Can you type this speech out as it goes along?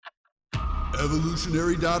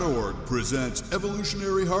Evolutionary.org presents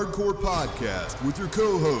Evolutionary Hardcore Podcast with your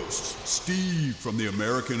co-hosts, Steve from the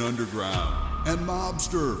American Underground and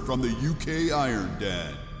Mobster from the UK Iron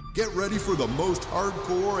Den. Get ready for the most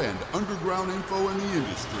hardcore and underground info in the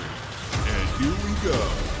industry. And here we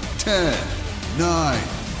go. 10, 9,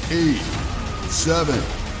 8, 7,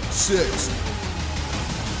 6,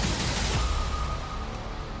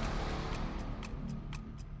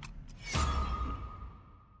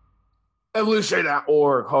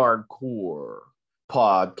 Evolutionary.org Hardcore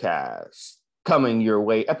Podcast coming your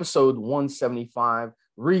way. Episode 175.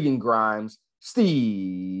 Regan Grimes,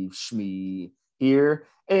 Steve Schmee here,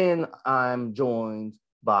 and I'm joined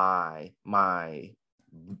by my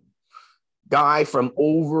guy from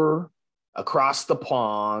over across the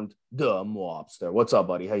pond, the Mobster. What's up,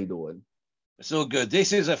 buddy? How you doing? It's all good.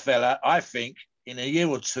 This is a fella, I think, in a year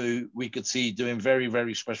or two, we could see doing very,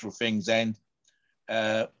 very special things, and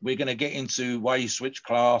we're going to get into why he switched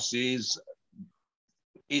classes,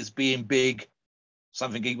 is being big,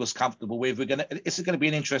 something he was comfortable with. It's going to be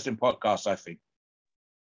an interesting podcast, I think.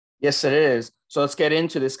 Yes, it is. So let's get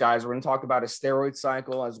into this, guys. We're going to talk about his steroid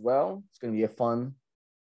cycle as well. It's going to be a fun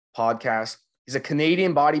podcast. He's a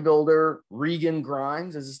Canadian bodybuilder. Regan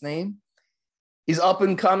Grimes is his name. He's up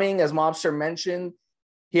and coming, as Mobster mentioned.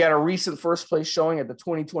 He had a recent first place showing at the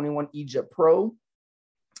 2021 Egypt Pro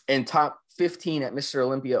and top 15 at Mr.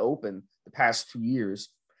 Olympia Open the past 2 years.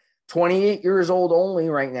 28 years old only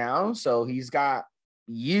right now, so he's got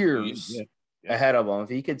years ahead of him. If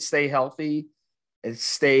he could stay healthy and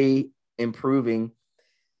stay improving.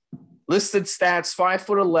 Listed stats,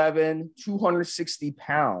 5'11", 260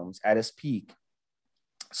 pounds at his peak.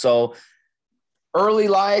 So early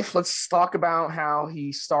life, let's talk about how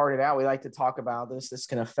he started out. We like to talk about this. This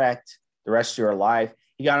can affect the rest of your life.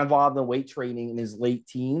 He got involved in weight training in his late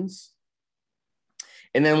teens.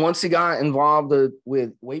 And then once he got involved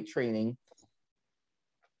with weight training,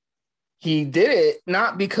 he did it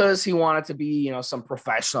not because he wanted to be, some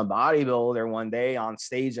professional bodybuilder one day on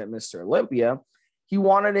stage at Mr. Olympia. He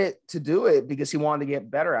wanted it to do it because he wanted to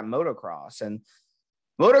get better at motocross. And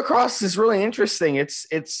motocross is really interesting.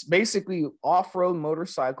 It's basically off-road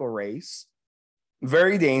motorcycle race,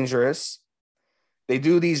 very dangerous. They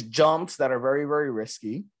do these jumps that are very, very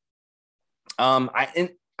risky.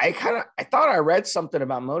 I thought I read something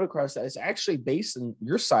about motocross that is actually based in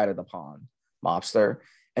your side of the pond, Mobster,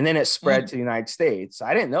 and then it spread to the United States.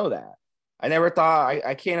 I didn't know that. I never thought.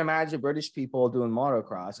 I can't imagine British people doing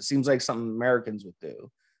motocross. It seems like something Americans would do,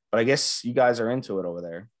 but I guess you guys are into it over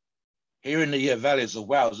there. Here in the valleys of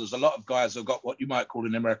Wales, there's a lot of guys who've got what you might call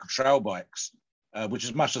in America trail bikes. Which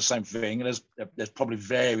is much the same thing. And there's probably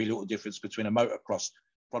very little difference between a motocross,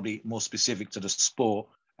 probably more specific to the sport,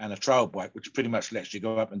 and a trail bike, which pretty much lets you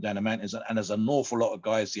go up and down the mountains. And there's an awful lot of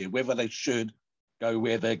guys here, whether they should go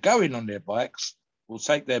where they're going on their bikes, will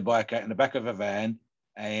take their bike out in the back of a van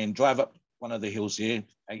and drive up one of the hills here,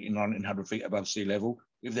 1,800 feet above sea level,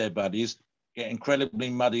 with their buddies, get incredibly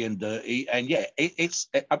muddy and dirty. And yeah,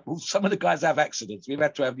 some of the guys have accidents. We've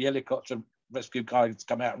had to have the helicopter rescue cars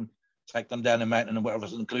come out and take them down the mountain and whatever,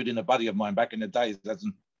 including a buddy of mine back in the days had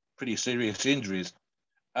some pretty serious injuries.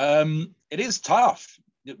 It is tough.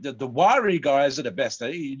 The wiry guys are the best.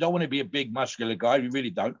 You don't want to be a big muscular guy. You really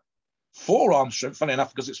don't. Forearm strength, funny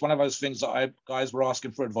enough, because it's one of those things that guys were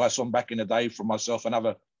asking for advice on back in the day from myself and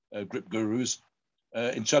other grip gurus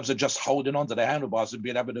in terms of just holding on to the handlebars and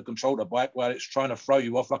being able to control the bike while it's trying to throw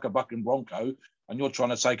you off like a bucking bronco and you're trying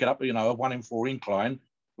to take it up, a 1-in-4 incline.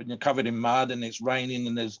 When you're covered in mud and it's raining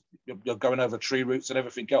and you're going over tree roots and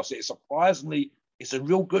everything else. It's a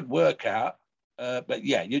real good workout. But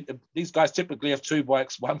yeah, these guys typically have two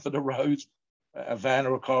bikes, one for the road, a van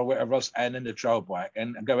or a car or whatever else, and then the trail bike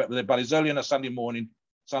and go out with their buddies early on a Sunday morning,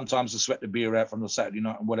 sometimes to sweat the beer out from the Saturday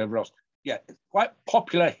night and whatever else. Yeah, it's quite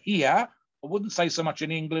popular here. I wouldn't say so much in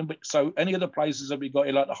England, but so any of the places that we got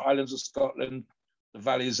here, like the Highlands of Scotland, the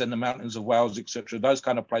valleys and the mountains of Wales, etc., those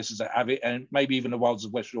kind of places that have it, and maybe even the wilds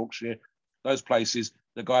of West Yorkshire, those places,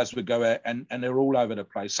 the guys would go out and they're all over the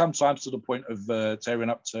place, sometimes to the point of tearing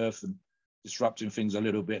up turf and disrupting things a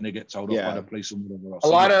little bit, and they get told off by the police and whatever else. A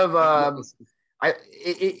lot of,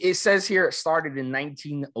 it says here it started in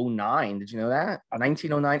 1909. Did you know that?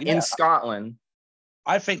 1909 in Scotland.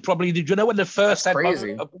 I think probably, did you know when the first had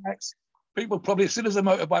crazy motorbikes? People probably, as soon as a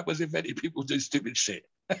motorbike was invented, people do stupid shit.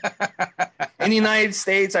 In the United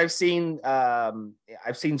States, I saw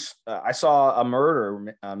a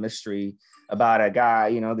murder mystery about a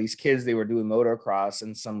guy, these kids, they were doing motocross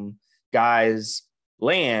in some guy's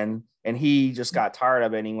land, and he just got tired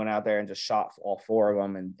of it, and he went out there and just shot all four of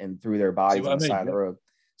them and threw their bodies on the side of the road.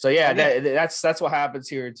 So yeah, that's what happens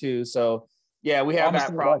here too. So Yeah, we have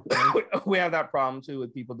that problem. We have that problem too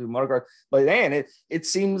with people do motocross. But man, it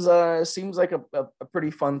seems like a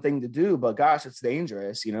pretty fun thing to do. But gosh, it's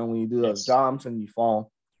dangerous. You know, when you do those jumps and you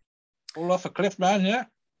fall off a cliff, man. Yeah.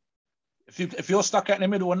 If you're stuck out in the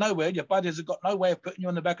middle of nowhere, your buddies have got no way of putting you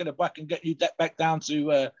on the back of the bike and getting you back down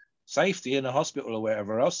to safety in a hospital or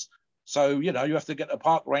wherever else. So, you know, you have to get the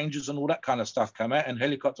park rangers and all that kind of stuff come out, and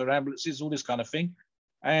helicopter ambulances, all this kind of thing,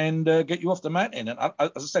 and get you off the mountain. And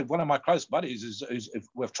as I said, one of my close buddies is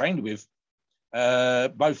we've trained with,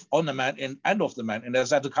 both on the mountain and off the mountain,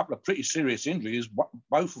 has had a couple of pretty serious injuries,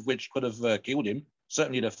 both of which could have killed him,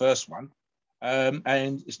 certainly the first one.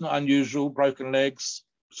 And it's not unusual, broken legs,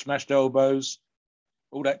 smashed elbows,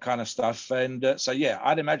 all that kind of stuff. And so, yeah,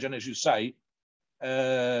 I'd imagine, as you say,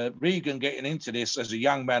 Regan getting into this as a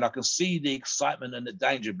young man, I can see the excitement and the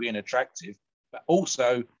danger being attractive, but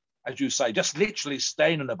also, as you say, just literally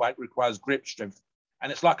staying on the bike requires grip strength.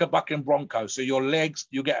 And it's like a bucking bronco. So your legs,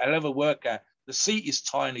 you get a level workout. The seat is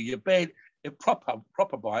tiny. You're barely, a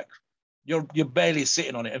proper bike, you're barely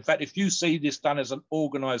sitting on it. In fact, if you see this done as an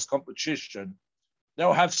organized competition,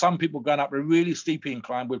 they'll have some people going up a really steep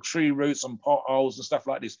incline with tree roots and potholes and stuff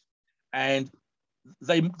like this. And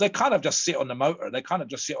they kind of just sit on the motor. They kind of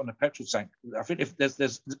just sit on the petrol tank. I think if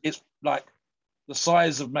there's it's like the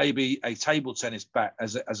size of maybe a table tennis bat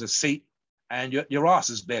as a seat, and your ass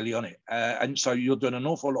is barely on it. And so you're doing an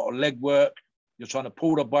awful lot of leg work. You're trying to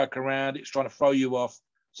pull the bike around. It's trying to throw you off.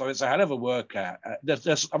 So it's a hell of a workout. I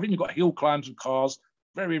think you've got hill climbs and cars,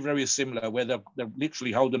 very, very similar, where they're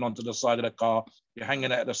literally holding onto the side of the car. You're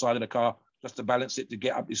hanging out at the side of the car just to balance it to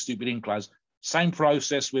get up these stupid inclines. Same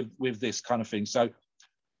process with this kind of thing. So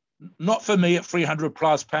not for me at 300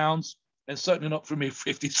 plus pounds, and certainly not for me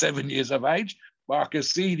 57 years of age, but I can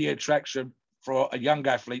see the attraction for a young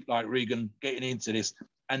athlete like Regan getting into this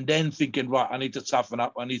and then thinking, right, I need to toughen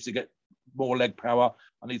up. I need to get more leg power.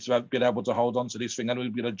 I need to be able to hold on to this thing. I need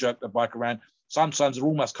to be able to jerk the bike around. Sometimes they're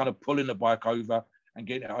almost kind of pulling the bike over and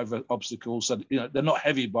getting it over obstacles. So, you know, they're not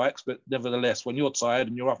heavy bikes, but nevertheless, when you're tired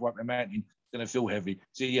and you're off up the mountain, it's going to feel heavy.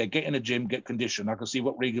 So, yeah, get in the gym, get conditioned. I can see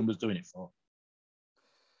what Regan was doing it for.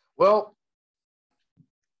 Well,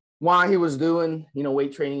 while he was doing,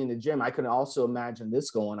 weight training in the gym, I could also imagine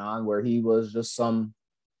this going on where he was just some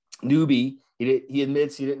newbie. He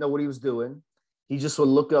admits he didn't know what he was doing. He just would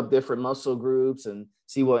look up different muscle groups and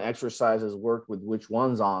see what exercises worked with which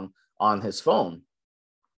ones on his phone.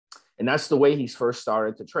 And that's the way he's first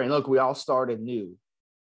started to train. Look, we all started new.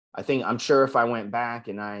 I'm sure if I went back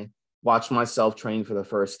and I watched myself train for the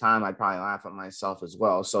first time, I'd probably laugh at myself as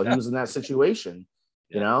well. So he was in that situation.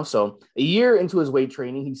 So a year into his weight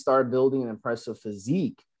training, he started building an impressive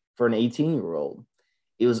physique for an 18-year-old.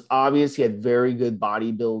 It was obvious he had very good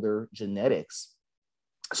bodybuilder genetics.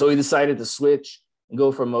 So he decided to switch and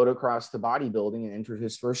go from motocross to bodybuilding and entered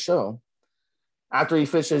his first show. After he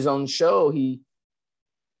finished his own show, he,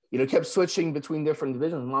 kept switching between different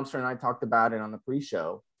divisions. Mobster and I talked about it on the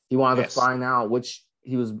pre-show. He wanted to find out which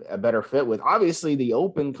he was a better fit with. Obviously, the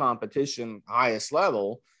open competition, highest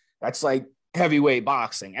level, that's like heavyweight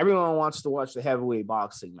boxing. Everyone wants to watch the heavyweight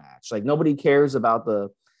boxing match. Like nobody cares about the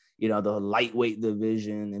lightweight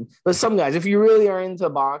division. But some guys, if you really are into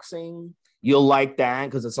boxing, you'll like that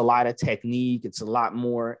because it's a lot of technique. It's a lot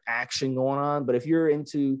more action going on. But if you're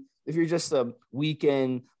just a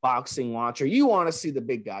weekend boxing watcher, you want to see the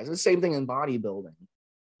big guys. It's the same thing in bodybuilding.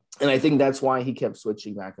 And I think that's why he kept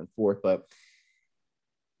switching back and forth. But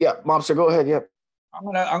yeah, Mobster, go ahead. Yep.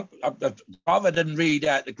 Rather than read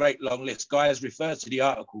out the great long list, Guy has referred to the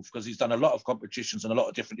article because he's done a lot of competitions and a lot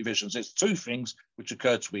of different divisions. There's two things which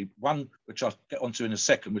occurred to me. One, which I'll get onto in a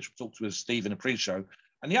second, which we talked with Steve in the pre-show.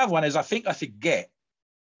 And the other one is, I think I forget,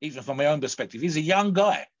 even from my own perspective, he's a young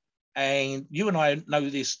guy. And you and I know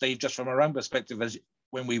this, Steve, just from our own perspective as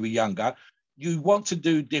when we were younger. You want to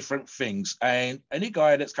do different things. And any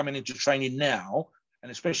guy that's coming into training now,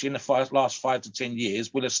 and especially in the last 5 to 10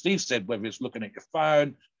 years, well, as Steve said, whether it's looking at your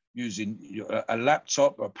phone, using a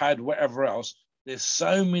laptop, a pad, whatever else, there's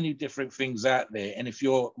so many different things out there. And if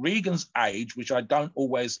you're Regan's age, which I don't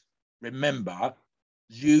always remember,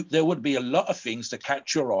 there would be a lot of things to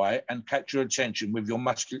catch your eye and catch your attention with your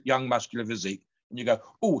young muscular physique. And you go,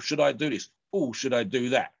 oh, should I do this? Oh, should I do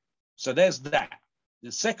that? So there's that.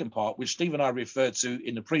 The second part, which Steve and I referred to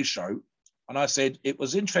in the pre-show, and I said it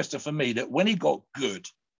was interesting for me that when he got good,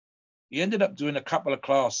 he ended up doing a couple of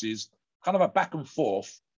classes, kind of a back and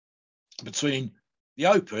forth between the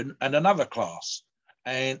open and another class.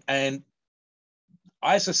 And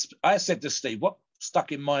I said to Steve, what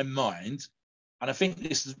stuck in my mind, and I think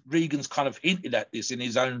this is Regan's kind of hinted at this in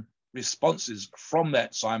his own responses from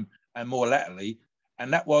that time and more latterly,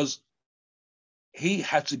 and that was he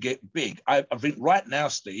had to get big. I think right now,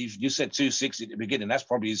 Steve, you said 260 at the beginning. That's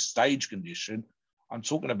probably his stage condition. I'm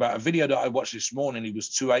talking about a video that I watched this morning. He was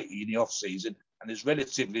 280 in the off season and is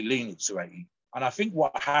relatively lean at 280. And I think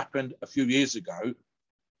what happened a few years ago,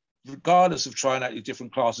 regardless of trying out the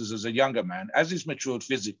different classes as a younger man, as he's matured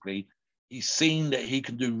physically, he's seen that he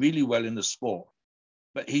can do really well in the sport.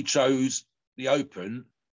 But he chose the open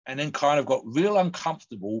and then kind of got real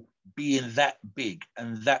uncomfortable being that big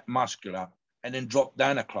and that muscular and then dropped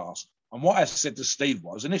down a class. And what I said to Steve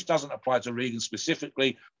was, and this doesn't apply to Regan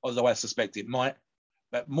specifically, although I suspect it might,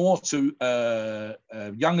 but more to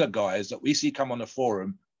younger guys that we see come on the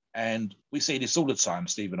forum, and we see this all the time,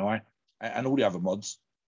 Steve and I, and all the other mods.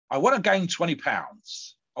 I want to gain 20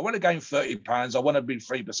 pounds. I want to gain 30 pounds. I want to be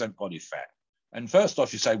 3% body fat. And first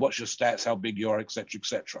off, you say, what's your stats, how big you are, et cetera, et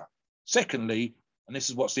cetera. Secondly, and this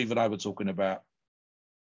is what Steve and I were talking about,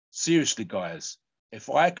 seriously, guys, if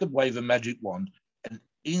I could wave a magic wand and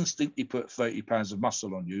instantly put 30 pounds of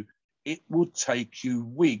muscle on you, it would take you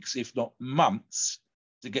weeks, if not months,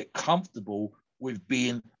 to get comfortable with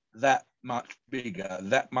being that much bigger,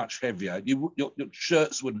 that much heavier. Your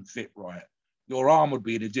shirts wouldn't fit right. Your arm would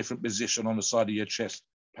be in a different position on the side of your chest,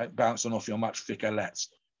 bouncing off your much thicker lats.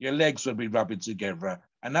 Your legs would be rubbing together.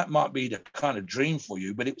 And that might be the kind of dream for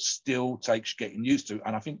you, but it still takes getting used to.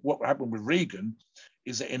 And I think what happened with Regan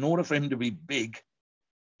is that in order for him to be big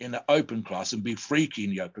in the open class and be freaky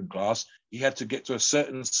in the open class, he had to get to a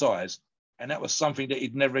certain size. And that was something that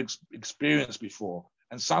he'd never experienced before.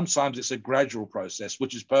 And sometimes it's a gradual process,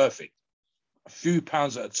 which is perfect. A few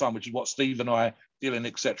pounds at a time, which is what Steve and I, Dylan,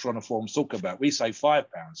 et cetera, on the forums talk about. We say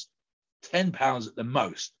 5 pounds, 10 pounds at the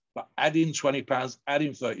most. But adding 20 pounds,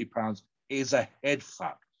 adding 30 pounds is a head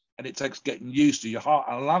fuck. And it takes getting used to. Your heart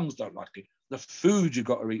and lungs don't like it. The food you've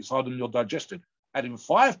got to eat is harder than your digestion. Adding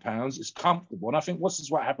 5 pounds is comfortable. And I think this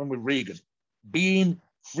is what happened with Regan. Being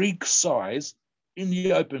freak size in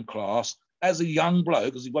the open class as a young bloke,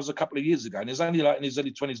 because he was a couple of years ago, and he's only like in his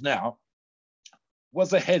early 20s now,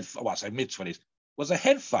 was a head, well, I say mid-20s, was a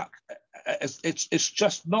head fuck. It's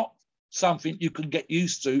just not something you can get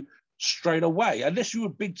used to straight away, unless you were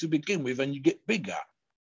big to begin with and you get bigger.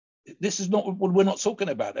 This is not what we're not talking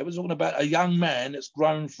about. We're talking about a young man that's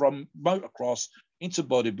grown from motocross into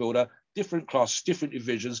bodybuilder, different classes, different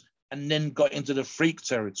divisions, and then got into the freak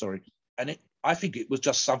territory. And I think it was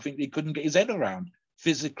just something he couldn't get his head around.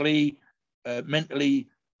 Physically, mentally,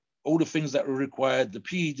 all the things that were required, the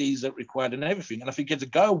PEDs that were required and everything. And I think he had to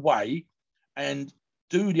go away and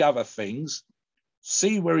do the other things,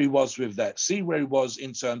 see where he was with that, see where he was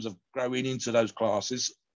in terms of growing into those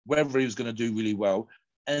classes, whether he was going to do really well,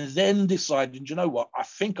 and then deciding, you know what, I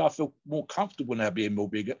think I feel more comfortable now being more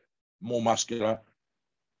bigger, more muscular,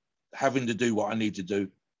 having to do what I need to do.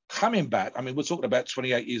 Coming back, I mean, we're talking about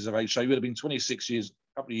 28 years of age, so he would have been 26 years,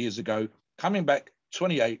 a couple of years ago. Coming back,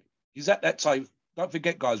 28, he's at that time. Don't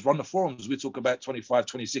forget, guys, we're on the forums, we talk about 25,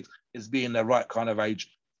 26 as being the right kind of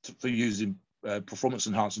age for using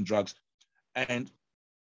performance-enhancing drugs and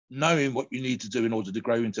knowing what you need to do in order to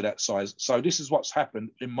grow into that size. So this is what's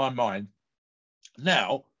happened in my mind.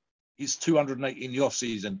 Now, he's 280 in the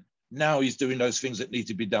off-season. Now he's doing those things that need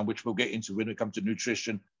to be done, which we'll get into when it comes to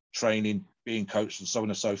nutrition, training, being coached, and so on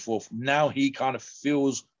and so forth. Now he kind of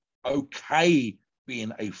feels okay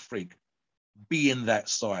being a freak, being that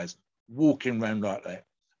size, walking around like that.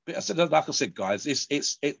 But like I said, guys,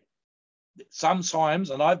 it's sometimes,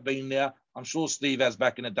 and I've been there, I'm sure Steve has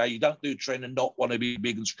back in the day, you don't do training and not want to be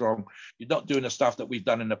big and strong. You're not doing the stuff that we've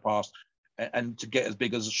done in the past and to get as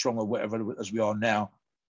big as strong or whatever as we are now.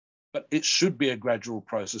 But it should be a gradual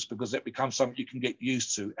process because it becomes something you can get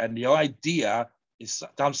used to. And the idea is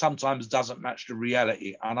sometimes doesn't match the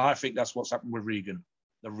reality. And I think that's what's happened with Regan.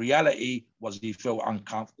 The reality was he felt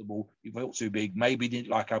uncomfortable. He felt too big. Maybe didn't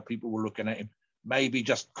like how people were looking at him. Maybe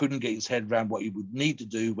just couldn't get his head around what he would need to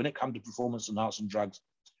do when it comes to performance-enhancing drugs.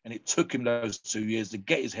 And it took him those 2 years to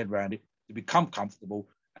get his head around it, to become comfortable,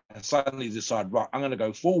 and suddenly decide, right, I'm going to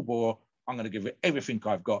go full bore. I'm going to give it everything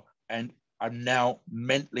I've got. And I'm now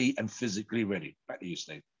mentally and physically ready. Back to you,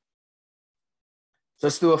 Steve. So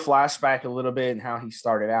let's do a flashback a little bit and how he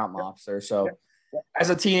started out, Mobster. So as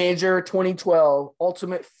a teenager, 2012,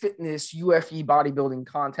 Ultimate Fitness UFE bodybuilding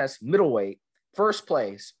contest middleweight, first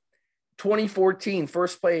place. 2014,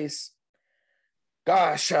 first place.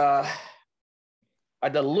 Gosh, at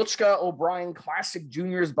the Luchka O'Brien Classic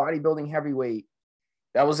Juniors bodybuilding heavyweight.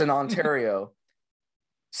 That was in Ontario.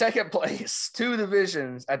 Second place, 2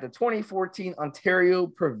 divisions at the 2014 Ontario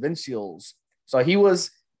Provincials. So he was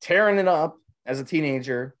tearing it up as a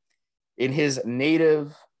teenager in his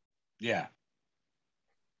native,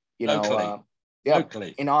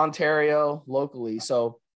 locally in Ontario, locally.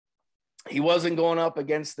 So he wasn't going up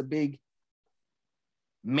against the big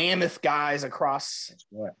mammoth guys across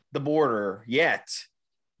the border yet.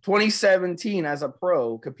 2017, as a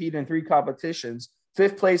pro, competed in 3 competitions,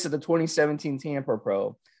 5th place at the 2017 Tampa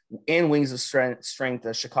Pro and Wings of Strength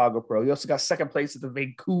at Chicago Pro. He also got 2nd place at the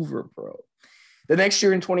Vancouver Pro. The next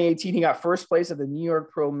year in 2018, he got 1st place at the New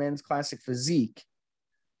York Pro Men's Classic Physique,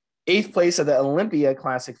 8th place at the Olympia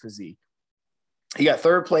Classic Physique. He got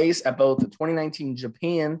 3rd place at both the 2019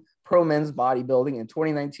 Japan Pro Men's Bodybuilding and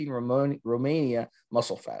 2019 Romania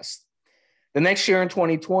Muscle Fest. The next year in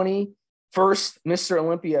 2020, first Mr.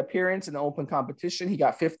 Olympia appearance in the open competition, he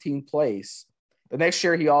got 15th place. The next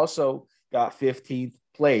year, he also got 15th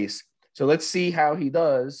place. So let's see how he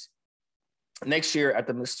does next year at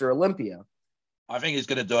the Mr. Olympia. I think he's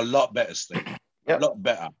going to do a lot better, Steve. Yep. A lot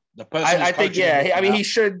better. The person I think, I mean, he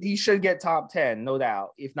should get top 10, no doubt,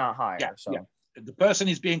 if not higher. The person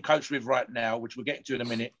he's being coached with right now, which we'll get to in a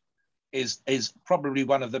minute, is probably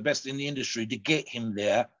one of the best in the industry to get him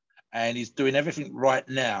there. And he's doing everything right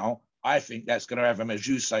now. I think that's going to have him, as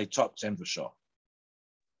you say, top 10 for sure.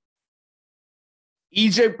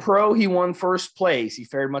 Egypt Pro, he won 1st place. He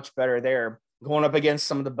fared much better there, going up against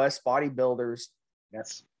some of the best bodybuilders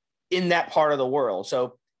in that part of the world.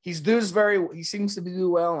 So he seems to do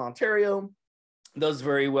well in Ontario, does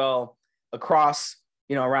very well across,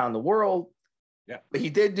 around the world. Yeah. But he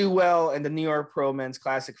did do well in the New York Pro Men's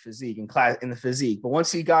Classic Physique in the physique. But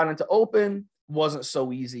once he got into open, wasn't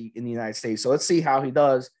so easy in the United States. So let's see how he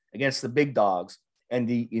does against the big dogs in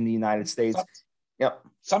the United States. Yep.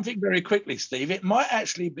 Something very quickly, Steve. It might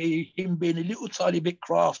actually be him being a little tiny bit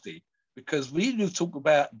crafty, because we do talk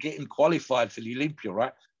about getting qualified for the Olympia,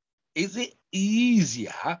 right? Is it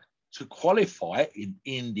easier to qualify in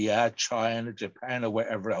India, China, Japan, or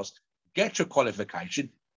wherever else, get your qualification,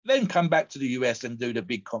 then come back to the US and do the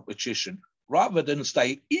big competition, rather than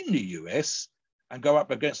stay in the US and go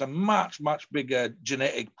up against a much, much bigger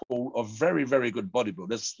genetic pool of very, very good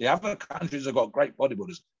bodybuilders? The other countries have got great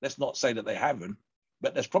bodybuilders. Let's not say that they haven't,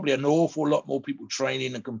 but there's probably an awful lot more people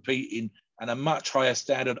training and competing and a much higher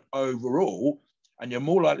standard overall. And you're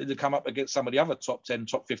more likely to come up against some of the other top 10,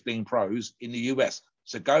 top 15 pros in the US.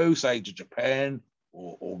 So go, say, to Japan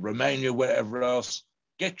or Romania, wherever else,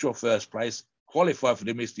 get your 1st place, qualify for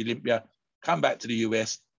the Mr. Olympia, come back to the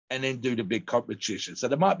US, and then do the big competition. So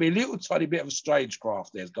there might be a little tiny bit of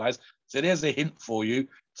stagecraft there, guys. So there's a hint for you.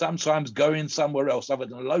 Sometimes going somewhere else other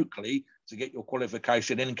than locally to get your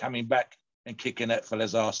qualification, and then coming back and kicking that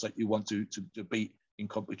fella's ass that you want to beat in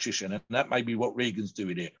competition. And that may be what Regan's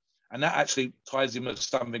doing here. And that actually ties him with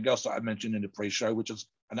something else that I mentioned in the pre-show, which is,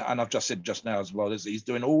 and I've just said just now as well, is he's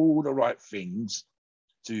doing all the right things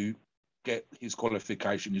to get his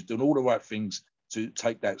qualification. He's doing all the right things to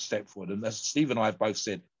take that step forward. And as Steve and I have both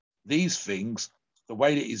said, these things, the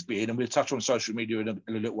way that he's being, and we'll touch on social media in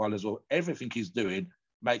a little while as well, everything he's doing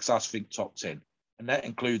makes us think top 10. And that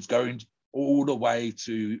includes going all the way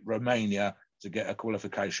to Romania to get a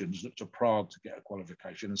qualification, to Prague to get a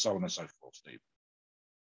qualification, and so on and so forth, Steve.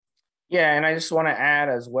 Yeah, and I just want to add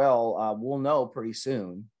as well, we'll know pretty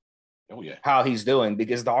soon how he's doing,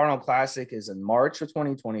 because the Arnold Classic is in March of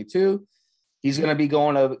 2022. He's going to be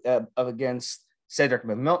going up against Cedric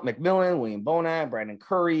McMillan, William Bonat, Brandon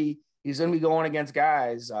Curry. He's going to be going against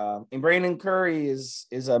guys. And Brandon Curry is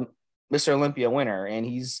a Mr. Olympia winner, and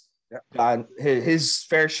he's got his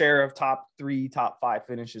fair share of top 3, top 5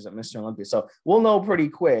 finishes at Mr. Olympia. So we'll know pretty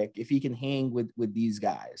quick if he can hang with these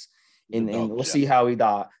guys. And we'll see how he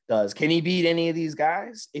does. Can he beat any of these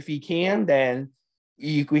guys? If he can, then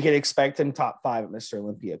we could expect him top 5 at Mr.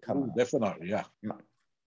 Olympia coming up. Definitely, yeah.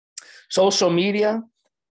 Social media.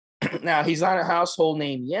 Now, he's not a household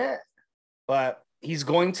name yet, but he's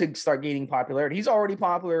going to start gaining popularity. He's already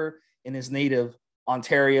popular in his native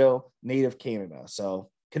Ontario, native Canada. So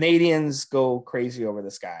Canadians go crazy over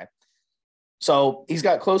this guy. So he's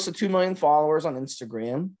got close to 2 million followers on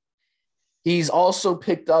Instagram. He's also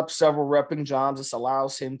picked up several repping jobs. This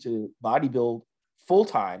allows him to bodybuild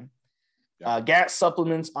full-time. GAT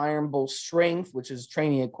supplements, Iron Bull Strength, which is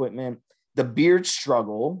training equipment. The Beard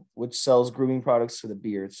Struggle, which sells grooming products for the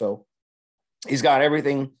beard. So he's got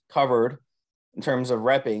everything covered in terms of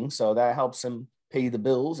repping. So that helps him pay the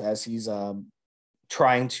bills as he's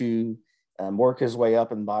trying to work his way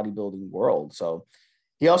up in the bodybuilding world. So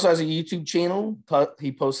he also has a YouTube channel.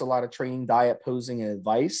 He posts a lot of training, diet, posing, and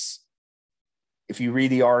advice. If you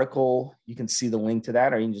read the article, you can see the link to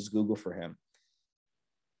that, or you can just Google for him.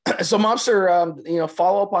 So Mobster,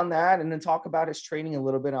 follow up on that and then talk about his training a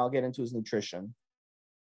little bit. And I'll get into his nutrition.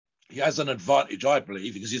 He has an advantage, I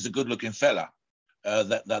believe, because he's a good-looking fella.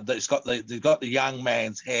 That it's got they've got the young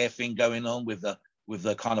man's hair thing going on with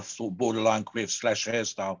the kind of sort of borderline quiff /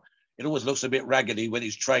 hairstyle. It always looks a bit raggedy when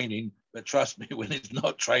he's training, but trust me, when he's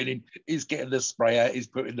not training, he's getting the spray out, he's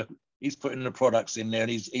putting the products in there, and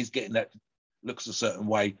he's getting that looks a certain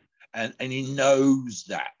way, and he knows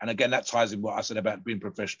that. And again, that ties in what I said about being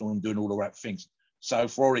professional and doing all the right things. So,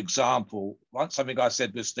 for example, something I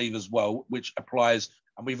said with Steve as well, which applies,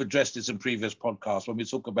 and we've addressed this in previous podcasts when we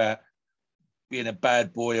talk about being a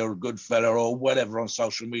bad boy or a good fella or whatever on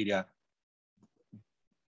social media.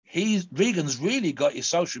 Regan's really got his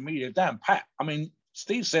social media down pat. I mean,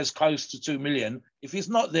 Steve says close to 2 million. If he's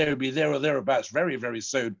not there, he'll be there or thereabouts very, very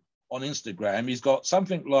soon on Instagram. He's got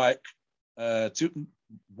something like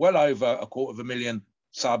well over 250,000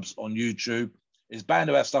 subs on YouTube. He's bound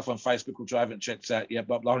to have stuff on Facebook, which I haven't checked out yet,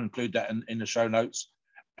 but I'll include that in the show notes.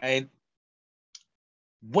 And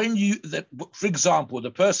when for example,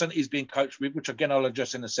 the person he's being coached with, which again I'll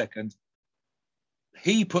address in a second,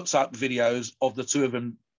 he puts up videos of the two of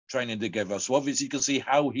them training together. So obviously you can see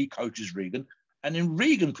how he coaches Regan. And then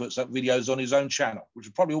Regan puts up videos on his own channel, which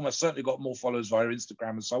have probably almost certainly got more followers via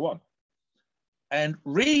Instagram and so on. And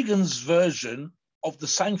Regan's version of the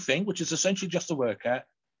same thing, which is essentially just a workout,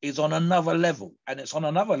 is on another level. And it's on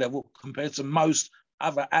another level compared to most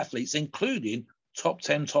other athletes, including top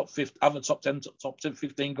 10, top 15, other top 10, top 10,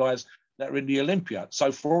 15 guys that are in the Olympia.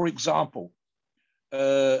 So for example,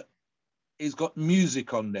 he's got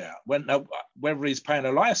music on there, whether he's paying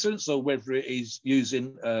a license or whether he's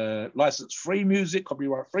using license-free music,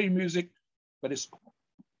 copyright-free music, but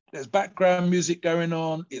there's background music going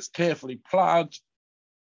on. It's carefully plugged.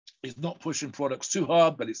 He's not pushing products too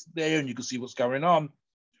hard, but it's there and you can see what's going on.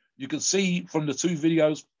 You can see from the two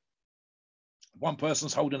videos, one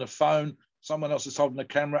person's holding a phone, someone else is holding a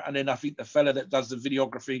camera, and then I think the fella that does the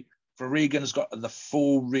videography for Regan has got the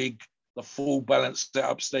full rig, the full balance set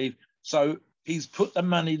up, Steve. So he's put the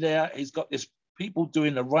money there. He's got this people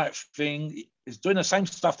doing the right thing. He's doing the same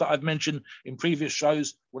stuff that I've mentioned in previous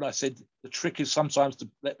shows when I said the trick is sometimes to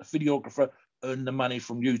let the videographer earn the money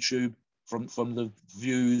from YouTube, from the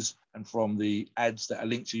views and from the ads that are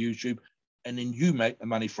linked to YouTube. And then you make the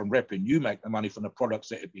money from repping. You make the money from the products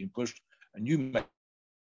that are being pushed, and you make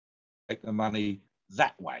the money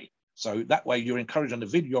that way. So that way you're encouraging the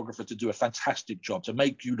videographer to do a fantastic job to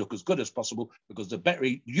make you look as good as possible, because the better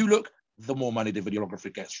you look, the more money the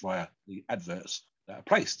videographer gets via the adverts that are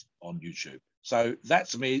placed on YouTube. So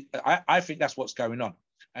that's me. I think that's what's going on.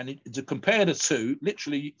 And to compare the two,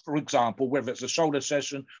 literally, for example, whether it's a shoulder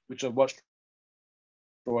session, which I've watched,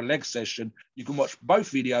 or a leg session, you can watch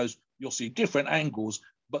both videos. You'll see different angles,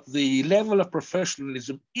 but the level of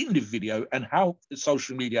professionalism in the video and how the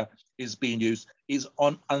social media is being used is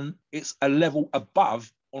it's a level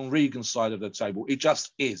above on Regan's side of the table. It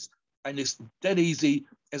just is. And it's dead easy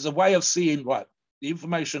as a way of seeing, right, the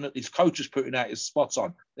information that these coaches putting out is spot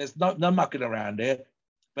on. There's no mucking around there.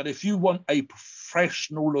 But if you want a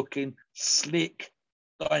professional looking, slick,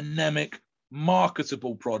 dynamic,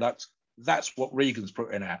 marketable product, that's what Regan's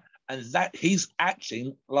putting out. And that he's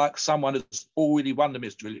acting like someone who's already won the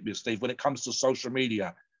Mr. Olympia, Steve, when it comes to social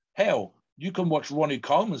media. Hell, you can watch Ronnie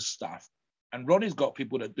Coleman's stuff, and Ronnie's got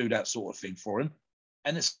people that do that sort of thing for him.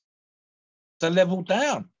 And it's a level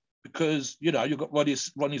down because, you've got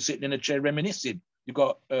Ronnie sitting in a chair reminiscing. You've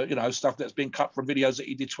got, stuff that's been cut from videos that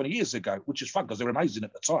he did 20 years ago, which is fun because they were amazing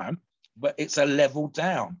at the time. But it's a level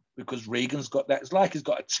down because Regan's got that. It's like he's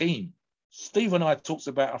got a team. Steve and I talked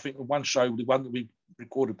about, I think, one show, the one that we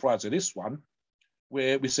recorded prior to this one,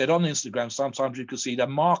 where we said on Instagram, sometimes you can see the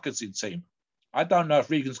marketing team. I don't know if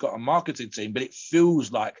Regan's got a marketing team, but it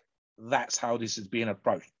feels like that's how this is being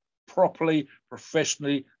approached. Properly,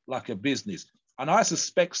 professionally, like a business. And I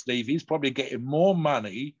suspect, Steve, he's probably getting more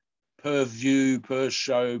money per view, per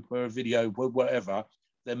show, per video, per whatever,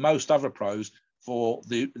 than most other pros for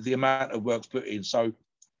the amount of work's put in. So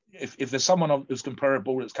if there's someone who's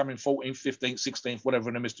comparable that's coming 14th, 15th, 16th, whatever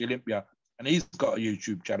in the Mr. Olympia, and he's got a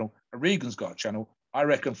YouTube channel, and Regan's got a channel, I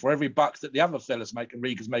reckon for every buck that the other fella's making,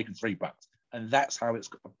 Regan's making $3. And that's how it's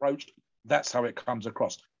approached. That's how it comes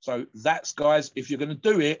across. So that's, guys, if you're going to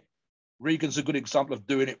do it, Regan's a good example of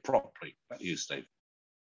doing it properly. Back to you, Steve.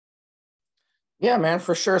 Yeah, man,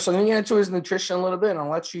 for sure. So then you get into his nutrition a little bit, and I'll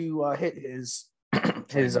let you hit his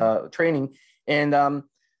training. And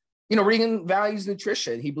Regan values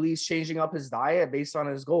nutrition. He believes changing up his diet based on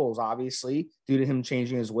his goals. Obviously, due to him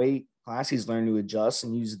changing his weight class, he's learned to adjust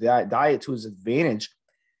and use that diet to his advantage.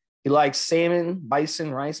 He likes salmon,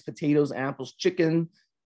 bison, rice, potatoes, apples, chicken,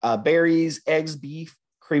 berries, eggs, beef,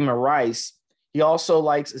 cream of rice. He also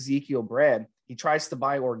likes Ezekiel bread. He tries to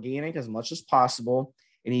buy organic as much as possible.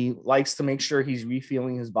 and he likes to make sure he's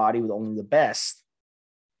refueling his body with only the best.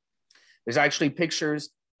 There's actually pictures,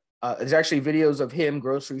 there's actually videos of him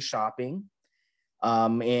grocery shopping.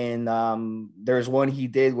 There's one he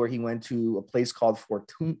did where he went to a place called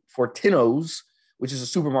Fortino's, which is a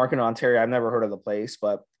supermarket in Ontario. I've never heard of the place,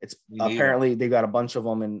 but it's apparently they got a bunch of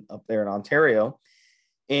them up there in Ontario.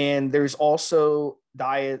 And there's also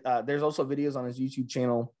videos on his YouTube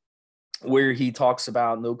channel where he talks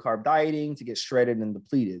about no carb dieting to get shredded and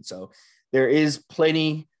depleted. So there is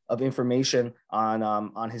plenty of information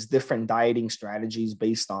on his different dieting strategies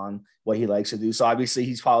based on what he likes to do. So obviously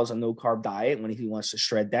he follows a no carb diet when he wants to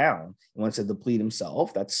shred down, he wants to deplete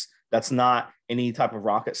himself. That's not any type of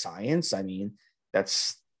rocket science. I mean,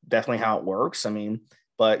 that's definitely how it works. I mean,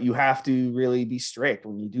 but you have to really be strict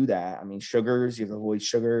when you do that. I mean, sugars, you have to avoid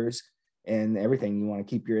sugars and everything. You want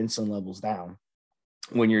to keep your insulin levels down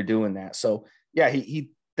when you're doing that. So yeah,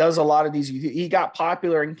 he does a lot of these. He got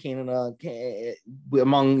popular in Canada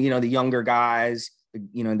among, the younger guys,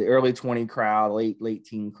 the early 20 crowd, late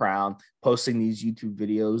teen crowd, posting these YouTube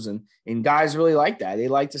videos, and guys really like that. They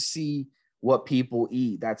like to see what people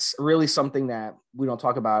eat. That's really something that we don't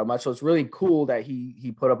talk about much. So it's really cool that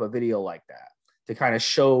he put up a video like that to kind of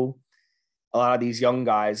show a lot of these young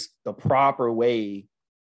guys the proper way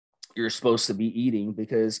you're supposed to be eating,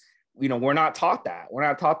 because we're not taught that. We're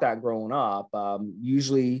not taught that growing up.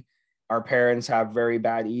 Usually our parents have very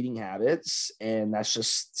bad eating habits, and that's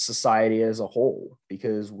just society as a whole,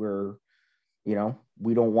 because we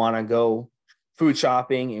don't want to go food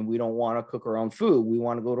shopping and we don't want to cook our own food. We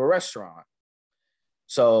want to go to a restaurant.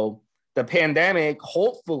 So the pandemic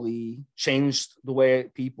hopefully changed the way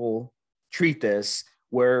people treat this,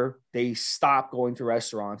 where they stop going to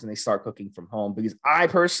restaurants and they start cooking from home. Because I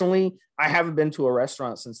haven't been to a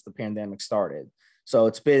restaurant since the pandemic started. So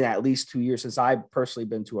it's been at least 2 years since I've personally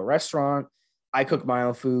been to a restaurant. I cook my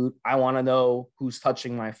own food. I want to know who's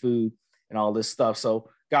touching my food and all this stuff. So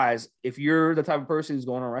guys, if you're the type of person who's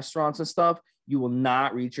going to restaurants and stuff, you will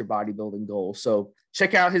not reach your bodybuilding goals. So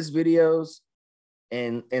check out his videos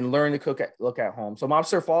and learn to look at home. So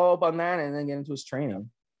Mobster, follow up on that and then get into his training.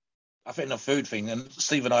 I think the food thing, and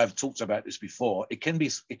Steve and I have talked about this before, it can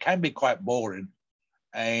be quite boring.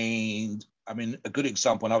 And I mean, a good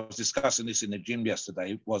example, and I was discussing this in the gym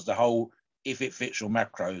yesterday, was the whole if it fits your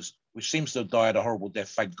macros, which seems to have died a horrible death,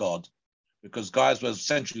 thank God, because guys were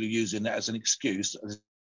essentially using that as an excuse,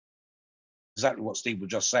 exactly what Steve was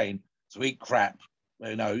just saying, to eat crap.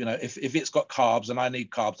 If it's got carbs and I need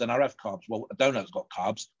carbs, then I have carbs. Well, a donut's got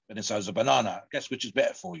carbs, but then so is a banana. Guess which is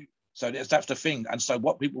better for you? So that's the thing. And so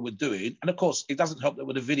what people were doing, and of course, it doesn't help that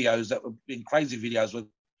with the videos that were being crazy videos with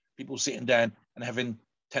people sitting down and having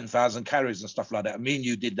 10,000 calories and stuff like that. Me and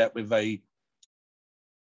you did that with a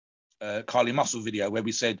Carly Muscle video where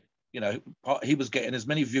we said, he was getting as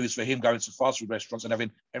many views for him going to fast food restaurants and having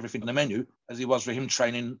everything on the menu as he was for him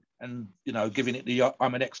training and, giving it the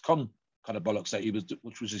I'm an ex-con kind of bollocks that he was,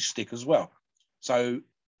 which was his stick as well. So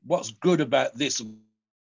what's good about this,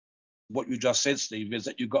 what you just said, Steve, is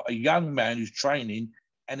that you've got a young man who's training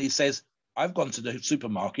and he says, I've gone to the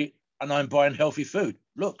supermarket and I'm buying healthy food.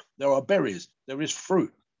 Look, there are berries, there is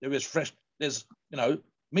fruit, there is fresh, there's,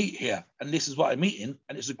 meat here. And this is what I'm eating.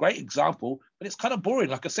 And it's a great example, but it's kind of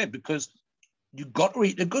boring, like I said, because you've got to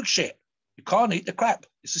eat the good shit. You can't eat the crap.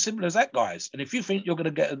 It's as simple as that, guys. And if you think you're going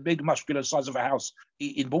to get a big muscular size of a house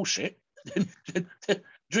eating bullshit, then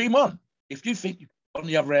dream on. If you think, on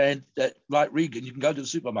the other end, that like Regan, you can go to the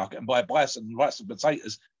supermarket and buy bison, rice and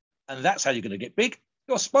potatoes, and that's how you're going to get big,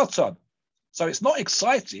 you're spot on. So it's not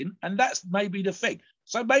exciting, and that's maybe the thing.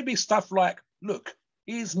 So maybe stuff like, look,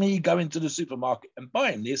 here's me going to the supermarket and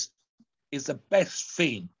buying this is the best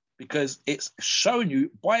thing, because it's showing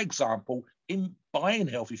you by example in buying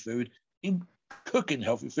healthy food, in cooking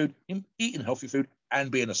healthy food, in eating healthy food,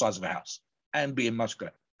 and being the size of a house, and being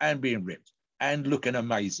muscular, and being ripped, and looking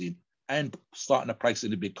amazing, and starting to place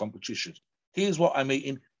in the big competitions. Here's what I'm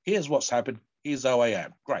eating. Here's what's happened. Here's how I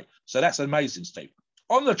am. Great. So that's amazing, Steve.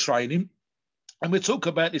 On the training, and we talk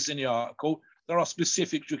about this in the article, there are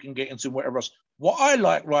specifics you can get into, whatever else. What I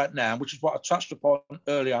like right now, which is what I touched upon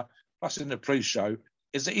earlier, plus in the pre-show,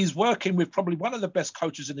 is that he's working with probably one of the best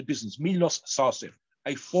coaches in the business, Milos Sarcev,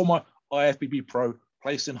 a former IFBB pro,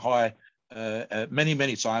 placing high many,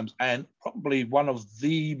 many times, and probably one of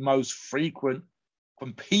the most frequent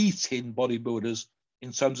competing bodybuilders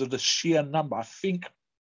in terms of the sheer number. I think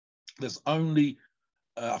there's only,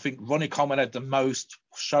 I think Ronnie Coleman had the most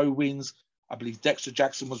show wins. I believe Dexter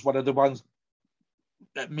Jackson was one of the ones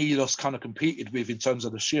that Milos kind of competed with in terms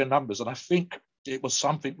of the sheer numbers. And I think it was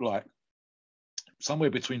something like somewhere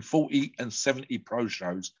between 40 and 70 pro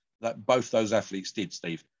shows that both those athletes did,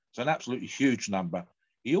 Steve. So an absolutely huge number.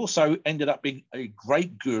 He also ended up being a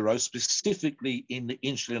great guru, specifically in the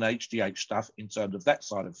insulin HGH stuff in terms of that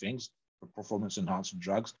side of things, for performance enhancing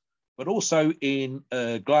drugs, but also in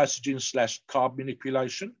glycogen/carb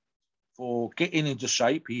manipulation for getting into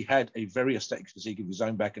shape. He had a very aesthetic physique of his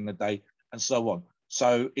own back in the day, and so on.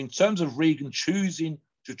 So in terms of Regan choosing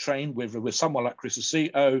to train with someone like Chris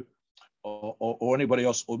Aceto or anybody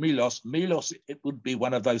else, or Milos, it would be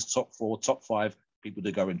one of those top 4, top 5 people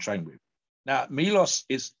to go and train with. Now, Milos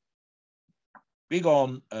is big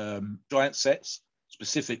on giant sets,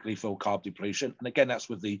 specifically for carb depletion. And again, that's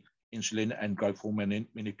with the insulin and growth hormone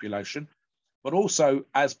manipulation. But also,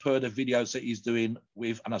 as per the videos that he's doing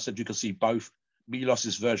with, and I said you can see both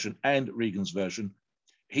Milos's version and Regan's version,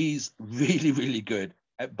 he's really, really good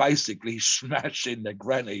at basically smashing the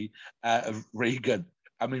granny out of Regan.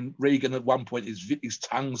 I mean, Regan at one point, his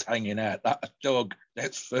tongue's hanging out. That dog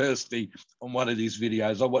that's thirsty on one of these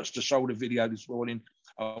videos. I watched the shoulder video this morning.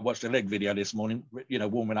 I watched the leg video this morning,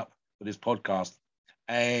 warming up for this podcast.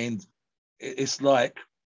 And it's like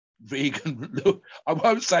Regan, look, I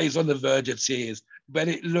won't say he's on the verge of tears, but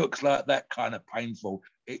it looks like that kind of painful.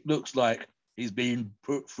 It looks like he's being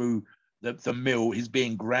put through the mill. He's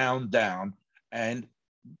being ground down. And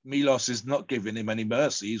Milos is not giving him any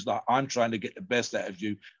mercy. He's like, I'm trying to get the best out of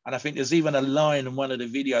you. And I think there's even a line in one of the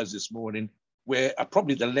videos this morning where,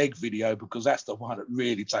 probably the leg video, because that's the one that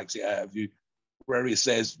really takes it out of you, where he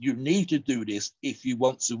says, you need to do this if you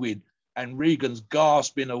want to win. And Regan's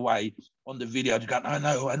gasping away on the video, going, I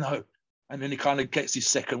know. And then he kind of gets his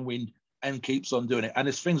second wind and keeps on doing it. And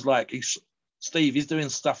it's things like, he's doing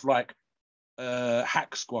stuff like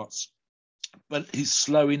hack squats, but he's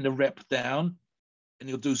slowing the rep down. And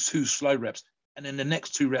he'll do 2 slow reps. And then the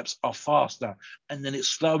next 2 reps are faster. And then it's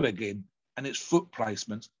slow again. And it's foot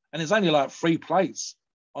placements. And there's only like 3 plates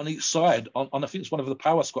on each side. On I think it's one of the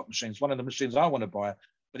power squat machines, one of the machines I want to buy.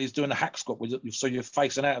 But he's doing a hack squat, so you're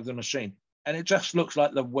facing out of the machine. And it just looks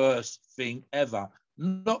like the worst thing ever.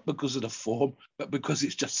 Not because of the form, but because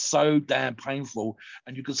it's just so damn painful.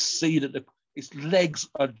 And you can see that his legs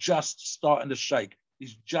are just starting to shake.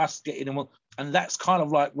 He's just getting them on. And that's kind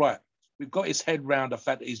of like, right, we've got his head round the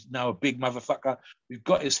fact that he's now a big motherfucker. We've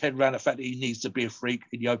got his head round the fact that he needs to be a freak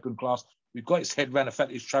in the open class. We've got his head round the fact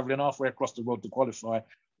that he's traveling halfway across the world to qualify.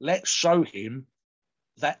 Let's show him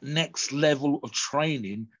that next level of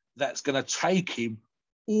training that's going to take him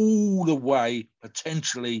all the way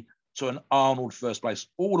potentially to an Arnold first place,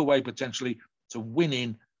 all the way potentially to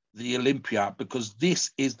winning the Olympia, because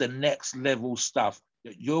this is the next level stuff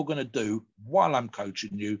that you're going to do while I'm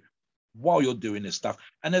coaching you, while you're doing this stuff.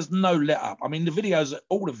 And there's no let up. I mean, all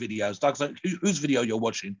the videos, Doug, so whose video you're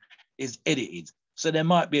watching is edited. So there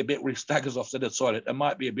might be a bit where he staggers off to the toilet. There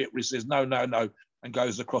might be a bit where he says, no, and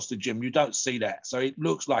goes across the gym. You don't see that. So it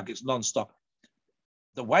looks like it's nonstop.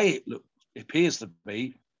 The way it appears to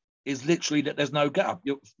be is literally that there's no get up.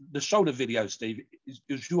 The shoulder video, Steve,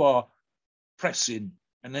 is you are pressing,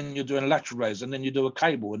 and then you're doing a lateral raise, and then you do a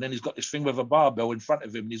cable, and then he's got this thing with a barbell in front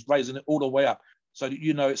of him, and he's raising it all the way up. So,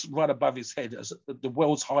 it's right above his head, as the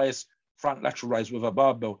world's highest front lateral raise with a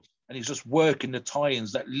barbell. And he's just working the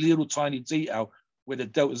tie-ins, that little tiny detail where the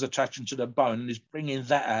delta's attaching to the bone, and he's bringing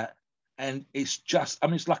that out. And it's just, I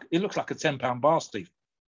mean, it looks like a 10-pound bar, Steve,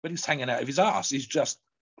 but he's hanging out of his ass. He's just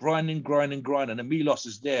grinding. And Milos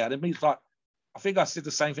is there. And it means, like, I think I said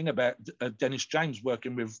the same thing about Dennis James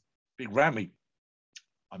working with Big Ramy.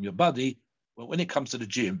 I'm your buddy, but when it comes to the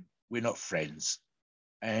gym, we're not friends.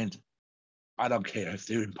 And I don't care if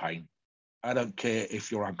they're in pain. I don't care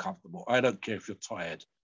if you're uncomfortable. I don't care if you're tired.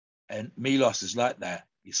 And Milos is like that.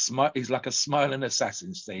 He's like a smiling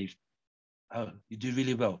assassin, Steve. Oh, you do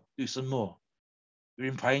really well. Do some more. You're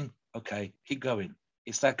in pain? Okay, keep going.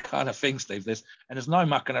 It's that kind of thing, Steve. There's no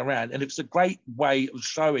mucking around. And it's a great way of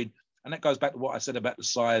showing, and that goes back to what I said about the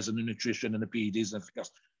size and the nutrition and the PEDs and everything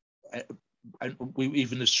else. And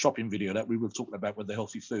even the shopping video that we were talking about with the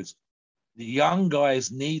healthy foods. The young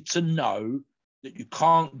guys need to know that you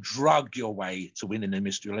can't drug your way to winning the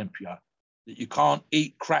Mr. Olympia, that you can't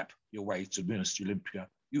eat crap your way to Mr. Olympia.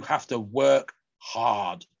 You have to work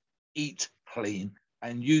hard, eat clean,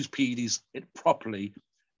 and use PEDs properly.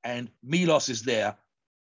 And Milos is there,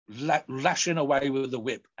 lashing away with the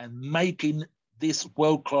whip and making this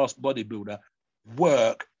world-class bodybuilder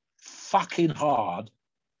work fucking hard.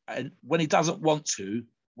 And when he doesn't want to,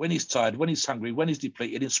 when he's tired, when he's hungry, when he's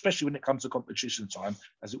depleted, especially when it comes to competition time,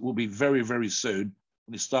 as it will be very, very soon,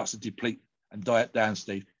 when he starts to deplete and diet down,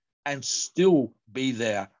 Steve, and still be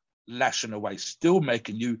there lashing away, still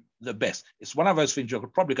making you the best. It's one of those things you're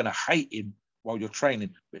probably going to hate him while you're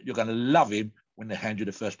training, but you're going to love him when they hand you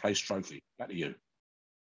the first place trophy. Back to you.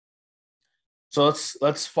 So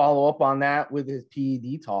let's follow up on that with his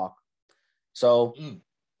PED talk. So,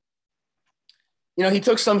 he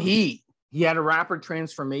took some heat. He had a rapid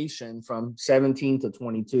transformation from 17 to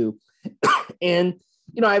 22. And,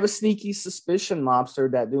 I have a sneaky suspicion,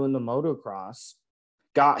 Mobster, that doing the motocross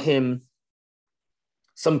got him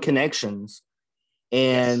some connections.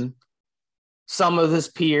 And some of his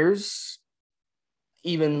peers,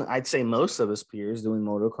 even I'd say most of his peers doing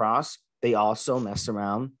motocross, they also messed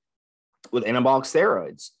around with anabolic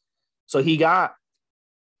steroids. So he got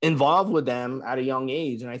involved with them at a young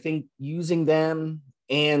age. And I think using them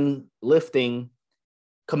and lifting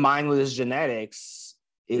combined with his genetics,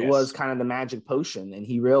 it was kind of the magic potion. And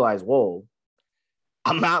he realized, whoa,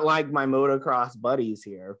 I'm not like my motocross buddies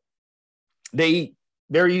here.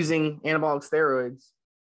 They're using anabolic steroids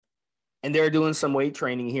and they're doing some weight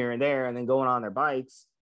training here and there and then going on their bikes,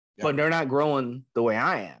 but they're not growing the way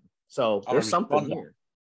I am. So there's something here.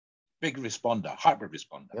 Big responder, hyper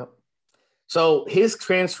responder. Yep. So his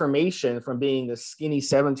transformation from being a skinny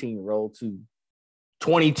 17-year-old to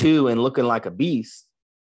 22 and looking like a beast.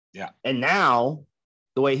 Yeah. And now,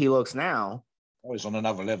 the way he looks now. Oh, he's on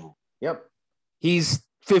another level. Yep. He's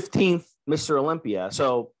 15th Mr. Olympia.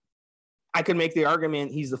 So I could make the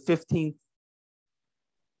argument he's the 15th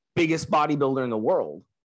biggest bodybuilder in the world.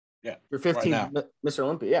 Yeah. You're 15th right Mr.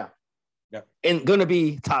 Olympia. Yeah. Yep. And going to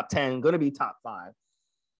be top 10, going to be top 5.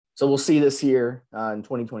 So we'll see this year in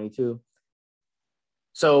 2022.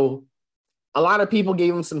 So a lot of people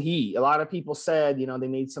gave him some heat. A lot of people said, they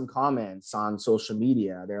made some comments on social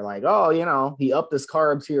media. They're like, oh, he upped his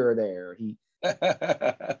carbs here or there.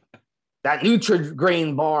 That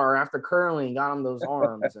Nutri-Grain bar after curling got him those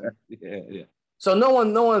arms. And yeah. So no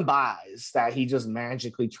one buys that he just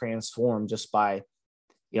magically transformed just by,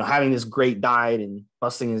 having this great diet and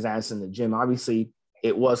busting his ass in the gym. Obviously,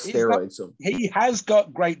 it was steroids. So he has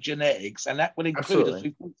got great genetics, and that will include, Absolutely. as we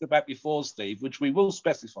talked about before, Steve, which we will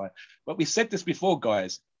specify. But we said this before,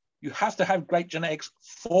 guys. You have to have great genetics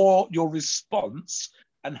for your response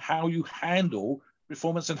and how you handle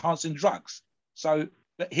performance-enhancing drugs. So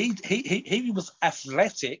he was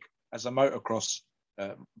athletic as a motocross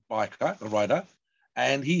biker, a rider,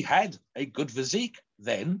 and he had a good physique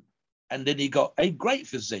then, and then he got a great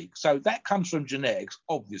physique. So that comes from genetics,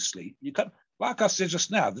 obviously. You can. Like I said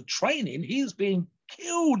just now, the training, he's being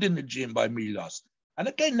killed in the gym by Milos. And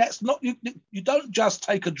again, that's not, you don't just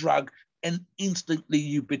take a drug and instantly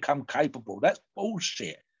you become capable. That's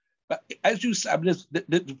bullshit. But as you said,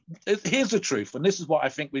 here's the truth, and this is what I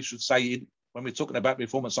think we should say when we're talking about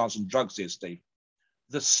performance enhancing drugs here, Steve.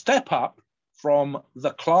 The step up from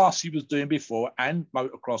the class he was doing before and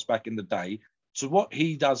motocross back in the day to what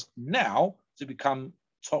he does now to become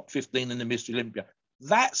top 15 in the Mr. Olympia,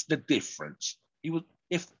 that's the difference.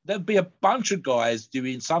 If there'd be a bunch of guys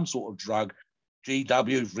doing some sort of drug,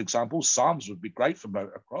 GW, for example, SARMs would be great for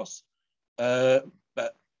motocross,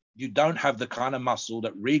 but you don't have the kind of muscle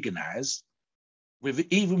that Regan has,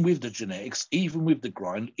 even with the genetics, even with the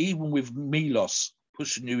grind, even with Milos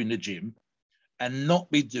pushing you in the gym, and not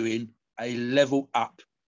be doing a level up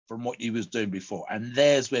from what he was doing before. And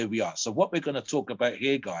there's where we are. So what we're going to talk about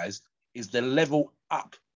here, guys, is the level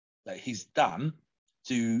up that he's done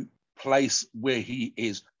to place where he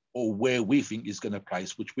is or where we think he's going to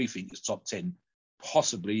place, which we think is top 10,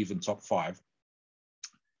 possibly even top 5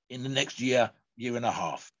 in the next year and a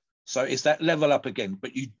half. So it's that level up again,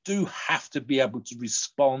 but you do have to be able to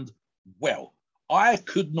respond well. I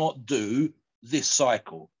could not do this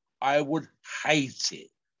cycle. I would hate it.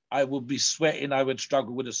 I would be sweating. I would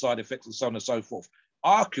struggle with the side effects and so on and so forth.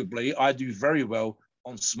 Arguably, I do very well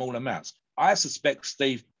on small amounts. I suspect,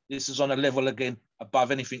 Steve, this is on a level again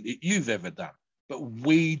above anything that you've ever done. But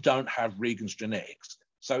we don't have Regan's genetics.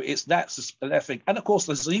 So it's that thing. And of course,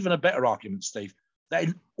 there's even a better argument, Steve, that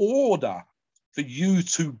in order for you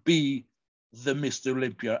to be the Mr.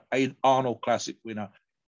 Olympia, an Arnold Classic winner,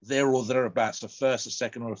 there or thereabouts, a first, a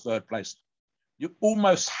second, or a third place, you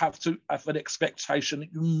almost have to have an expectation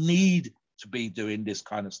that you need to be doing this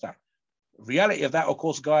kind of stuff. The reality of that, of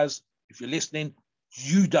course, guys, if you're listening,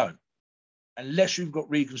 you don't. Unless you've got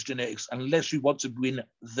Regan's genetics, unless you want to win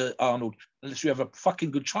the Arnold, unless you have a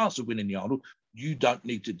fucking good chance of winning the Arnold, you don't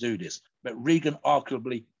need to do this. But Regan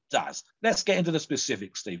arguably does. Let's get into the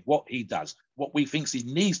specifics, Steve, what he does, what we think he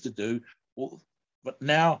needs to do. But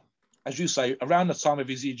now, as you say, around the time of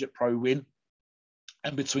his Egypt Pro win,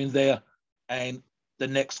 and between there and the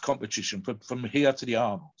next competition, from here to the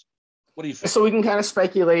Arnold, what do you think? So we can kind of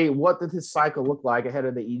speculate, what did his cycle look like ahead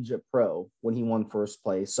of the Egypt Pro when he won first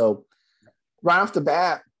place? So right off the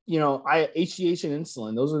bat, HGH and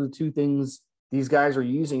insulin, those are the two things these guys are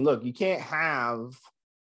using. Look, you can't have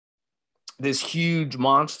this huge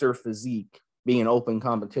monster physique being an open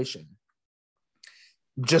competition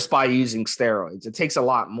just by using steroids. It takes a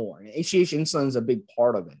lot more. And HGH insulin is a big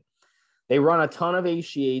part of it. They run a ton of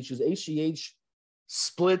HGH because HGH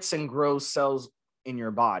splits and grows cells in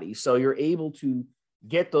your body. So you're able to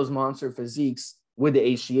get those monster physiques with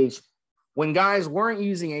the HGH. When guys weren't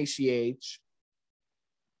using HGH,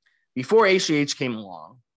 before HGH came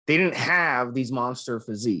along, they didn't have these monster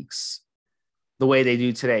physiques the way they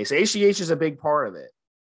do today. So HGH is a big part of it.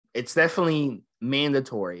 It's definitely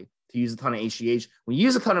mandatory to use a ton of HGH. When you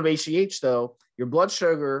use a ton of HGH, though, your blood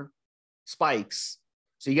sugar spikes.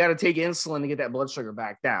 So you got to take insulin to get that blood sugar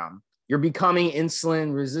back down. You're becoming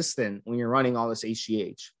insulin resistant when you're running all this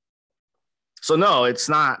HGH. So no, it's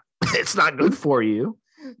not good for you,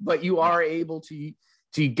 but you are able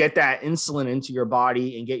to get that insulin into your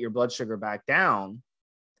body and get your blood sugar back down.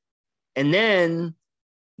 And then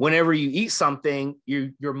whenever you eat something,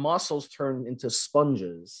 your muscles turn into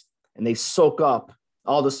sponges and they soak up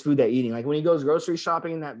all this food they're eating. Like when he goes grocery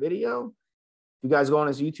shopping in that video, you guys go on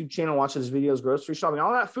his YouTube channel, watch his videos, grocery shopping,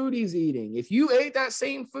 all that food he's eating. If you ate that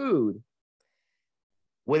same food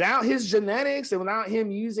without his genetics and without him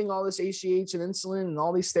using all this HGH and insulin and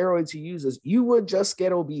all these steroids he uses, you would just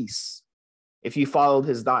get obese if you followed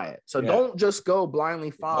his diet. So don't just go blindly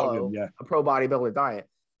follow a pro bodybuilder diet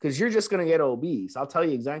because you're just going to get obese. I'll tell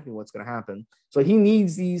you exactly what's going to happen. So he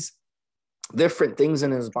needs these different things in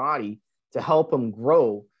his body to help him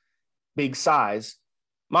grow big size.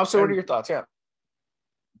 Mom, so what are your thoughts? Yeah.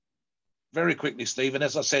 Very quickly, Steve, and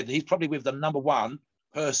as I said, he's probably with the number one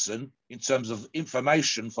person in terms of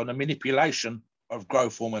information for the manipulation of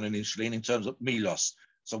growth hormone and insulin in terms of Milos.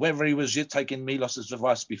 So whether he was taking Milos's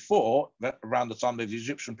advice before, around the time of the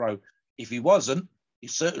Egyptian Pro, if he wasn't, he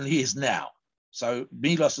certainly is now. So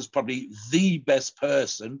Milos is probably the best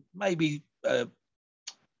person, maybe Dave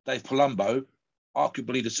Palumbo,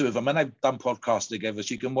 arguably the two of them, and they've done podcasts together,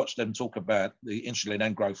 so you can watch them talk about the insulin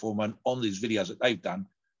and growth hormone on these videos that they've done.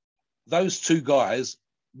 Those two guys,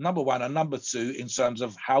 number one and number two, in terms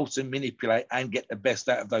of how to manipulate and get the best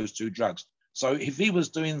out of those two drugs. So if he was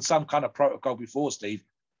doing some kind of protocol before, Steve,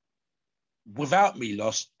 without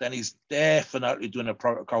Milos, then he's definitely doing a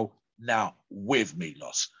protocol now with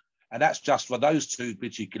Milos. And that's just for those two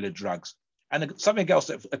particular drugs. And something else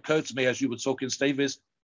that occurred to me as you were talking, Steve, is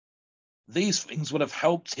these things would have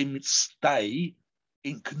helped him stay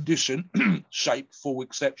in condition, shape, full,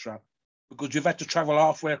 etc., because you've had to travel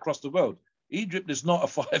halfway across the world. Egypt is not a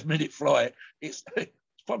 5-minute flight. It's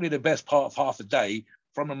probably the best part of half a day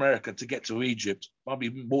from America to get to Egypt, probably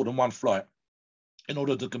more than one flight, in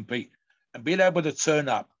order to compete. And being able to turn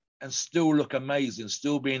up and still look amazing,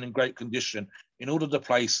 still being in great condition in order to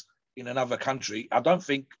place in another country. I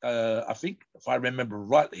think if I remember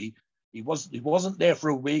rightly, he wasn't there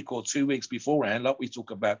for a week or 2 weeks beforehand, like we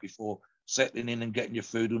talked about before, settling in and getting your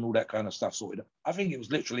food and all that kind of stuff sorted. I think it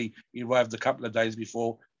was literally he arrived a couple of days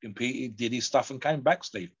before, competed, did his stuff and came back,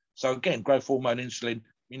 Steve. So again, growth hormone, insulin,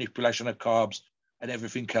 manipulation of carbs and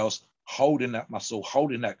everything else, holding that muscle,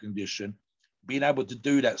 holding that condition, being able to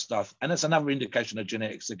do that stuff. And that's another indication of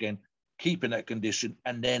genetics again, keeping that condition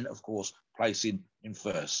and then, of course, placing in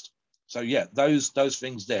first. So yeah, those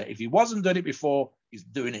things there. If he wasn't doing it before, he's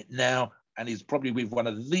doing it now. And he's probably with one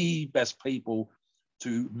of the best people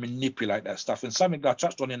to manipulate that stuff. And something I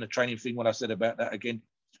touched on in the training thing when I said about that again,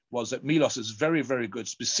 was that Milos is very, very good,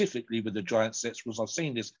 specifically with the giant sets, because I've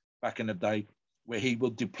seen this back in the day, where he will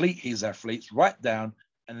deplete his athletes right down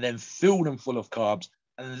and then fill them full of carbs.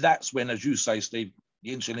 And that's when, as you say, Steve,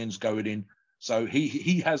 the insulin's going in. So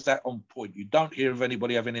he has that on point. You don't hear of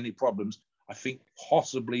anybody having any problems. I think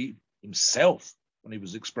possibly himself when he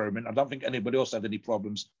was experimenting. I don't think anybody else had any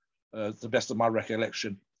problems, to the best of my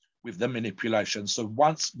recollection, with the manipulation. So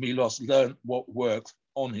once Milos learned what worked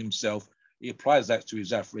on himself, he applies that to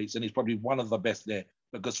his athletes, and he's probably one of the best there.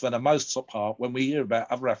 Because for the most part, when we hear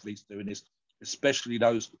about other athletes doing this, especially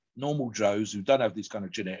those normal Joes who don't have these kind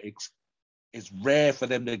of genetics, it's rare for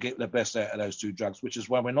them to get the best out of those two drugs, which is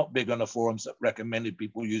why we're not big on the forums that recommended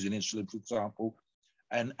people using insulin, for example,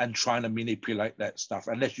 and trying to manipulate that stuff.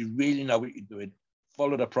 Unless you really know what you're doing,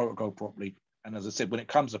 follow the protocol properly. And as I said, when it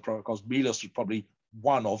comes to protocols, Milos is probably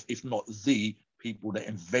one of, if not the people that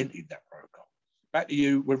invented that protocol. Back to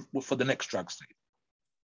you for the next drug, Steve.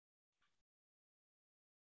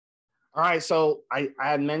 All right. So I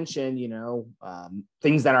had mentioned,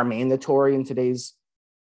 things that are mandatory in today's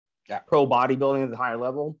pro bodybuilding at the higher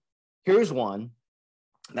level. Here's one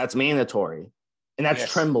that's mandatory, and that's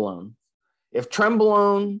Trenbolone. If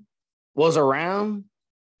Trenbolone was around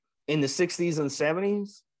in the 60s and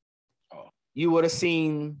 70s, you would have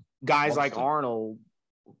seen guys like Arnold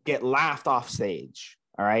get laughed off stage,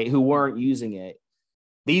 all right, who weren't using it.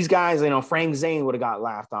 These guys, Frank Zane would have got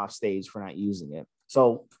laughed off stage for not using it.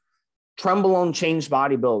 So Trenbolone changed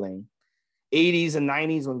bodybuilding. 80s and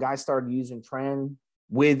 90s, when guys started using Tren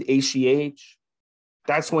with HGH,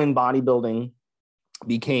 that's when bodybuilding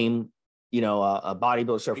became, a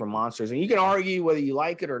bodybuilder show for monsters. And you can argue whether you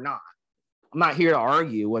like it or not. I'm not here to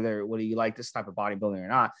argue whether you like this type of bodybuilding or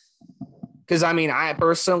not. Because, I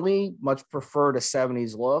personally much prefer the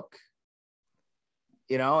 70s look.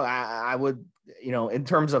 I would, in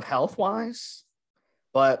terms of health-wise.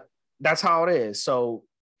 But that's how it is. So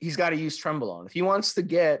he's got to use Trenbolone. If he wants to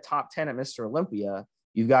get top 10 at Mr. Olympia,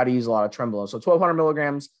 you've got to use a lot of Trenbolone. So 1,200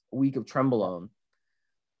 milligrams a week of Trenbolone.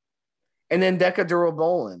 And then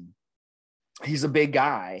Decadurabolin. He's a big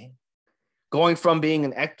guy. Going from being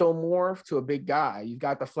an ectomorph to a big guy, you've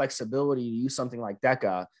got the flexibility to use something like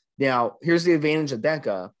Deca. Now, here's the advantage of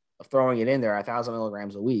Deca, of throwing it in there 1,000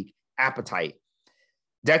 milligrams a week, appetite.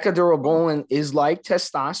 Decadurabolin is like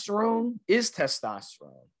testosterone,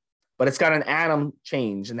 but it's got an atom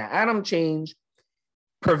change. And that atom change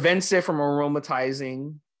prevents it from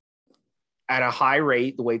aromatizing at a high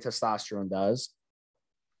rate, the way testosterone does.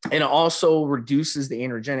 And it also reduces the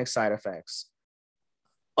androgenic side effects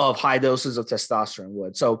of high doses of testosterone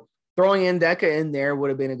would. So throwing in Deca in there would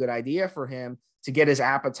have been a good idea for him to get his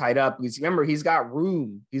appetite up. Because remember, he's got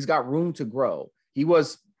room to grow. He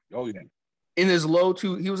was in his low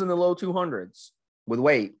 200s with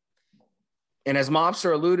weight. And as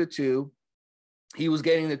Mobster alluded to, he was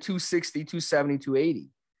getting the 260, 270, 280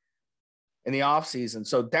 in the off season.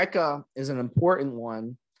 So Deca is an important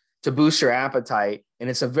one to boost your appetite. And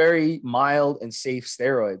it's a very mild and safe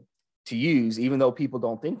steroid to use, even though people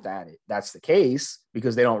don't think that's the case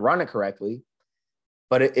because they don't run it correctly.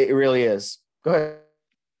 But it really is. Go ahead.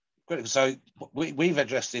 Good. So we've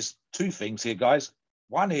addressed this two things here, guys.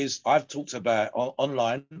 One is I've talked about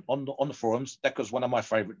online on the forums. Deca's one of my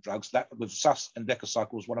favorite drugs. That with Sus and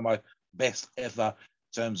DecaCycle was one of my best ever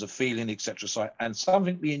in terms of feeling, etc. And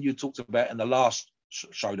something me and you talked about in the last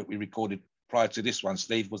show that we recorded prior to this one,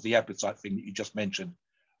 Steve, was the appetite thing that you just mentioned.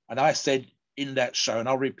 And I said in that show, and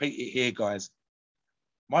I'll repeat it here, guys,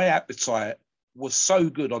 my appetite was so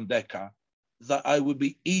good on Deca that I would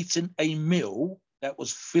be eating a meal that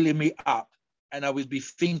was filling me up, and I would be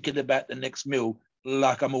thinking about the next meal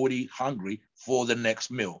like I'm already hungry for the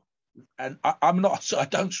next meal. And I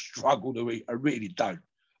don't struggle to eat. I really don't.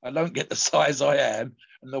 I don't get the size I am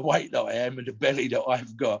and the weight that I am and the belly that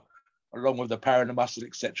I've got, along with the power and the muscle,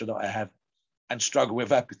 etc. that I have, and struggle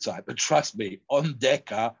with appetite. But trust me, on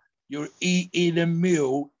Deca, you're eating a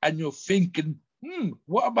meal and you're thinking,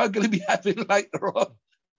 what am I going to be having later on?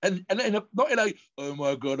 And not in a, oh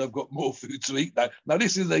my God, I've got more food to eat now. Now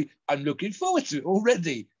this is I'm looking forward to it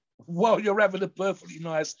already while you're having a perfectly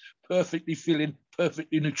nice, perfectly filling,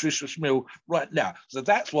 perfectly nutritious meal right now. So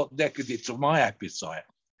that's what Deca did to my appetite.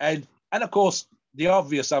 And of course, the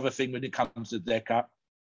obvious other thing when it comes to Deca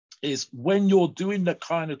is when you're doing the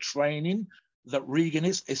kind of training that Regan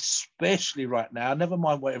is, especially right now, never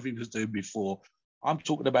mind whatever he was doing before. I'm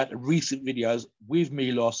talking about the recent videos with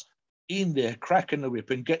Milos in there, cracking the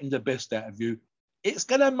whip and getting the best out of you. It's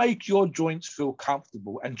going to make your joints feel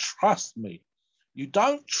comfortable. And trust me, you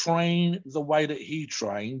don't train the way that he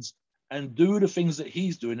trains and do the things that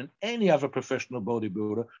he's doing and any other professional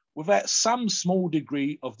bodybuilder without some small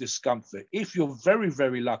degree of discomfort. If you're very,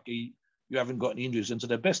 very lucky, you haven't got any injuries. And to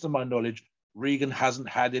the best of my knowledge, Regan hasn't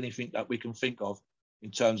had anything that we can think of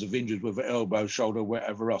in terms of injuries with the elbow, shoulder,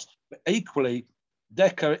 whatever else. But equally,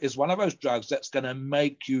 Deca is one of those drugs that's going to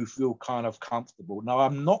make you feel kind of comfortable. Now,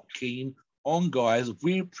 I'm not keen on guys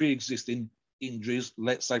with pre-existing injuries,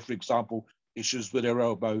 let's say, for example, issues with their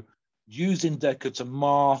elbow, using Deca to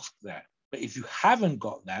mask that. But if you haven't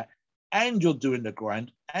got that and you're doing the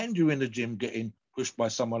grind and you're in the gym getting pushed by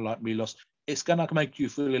someone like Milos, it's going to make you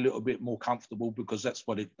feel a little bit more comfortable because that's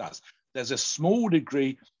what it does. There's a small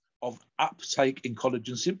degree of uptake in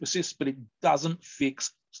collagen synthesis, but it doesn't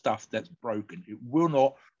fix stuff that's broken. It will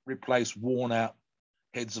not replace worn out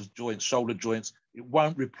heads of joints, shoulder joints. It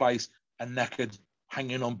won't replace a knackered,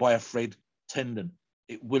 hanging on by a thread tendon.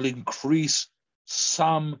 It will increase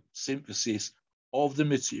some synthesis of the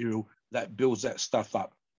material that builds that stuff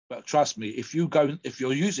up. But trust me, if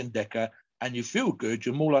you're using Deca and you feel good,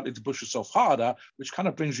 you're more likely to push yourself harder, which kind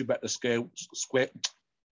of brings you back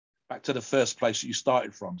back to the first place that you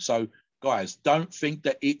started from. So guys, don't think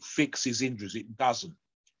that it fixes injuries. It doesn't.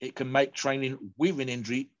 It can make training with an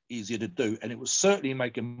injury easier to do. And it will certainly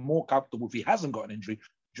make him more comfortable if he hasn't got an injury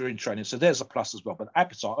during training. So there's a plus as well. But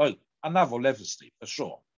appetite, another level, Steve, for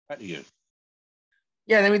sure. Back to you.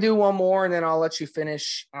 Yeah, then we do one more, and then I'll let you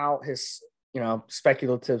finish out his,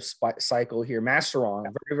 speculative cycle here. Masteron,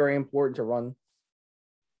 very, very important to run.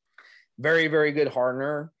 Very, very good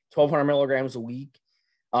hardener, 1,200 milligrams a week.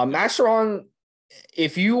 Masteron,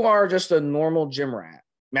 if you are just a normal gym rat,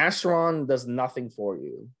 Masteron does nothing for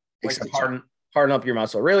you except harden up your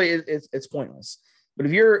muscle. Really, it's pointless. But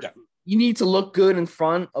if you need to look good in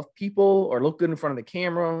front of people or look good in front of the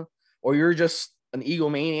camera, or you're just an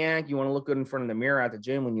egomaniac, you want to look good in front of the mirror at the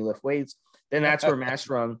gym when you lift weights, then that's where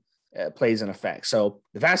Masteron plays an effect. So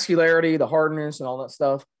the vascularity, the hardness, and all that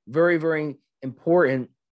stuff, very, very important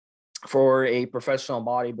for a professional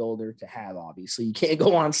bodybuilder to have. Obviously, you can't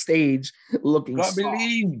go on stage looking. You gotta be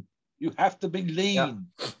lean. You have to be lean.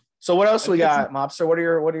 Yeah. So what else we got, Mobster?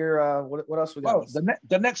 What else we got? Well,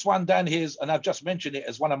 the next one down here is, and I've just mentioned it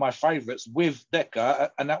as one of my favorites with DECA,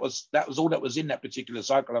 and that was all that was in that particular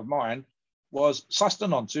cycle of mine, was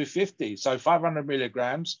Sustanon 250, so 500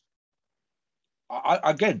 milligrams.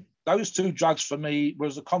 Again, those two drugs for me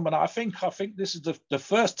was a combination. I think this is the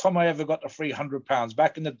first time I ever got to 300 pounds.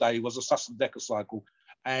 Back in the day was a Sustanon DECA cycle,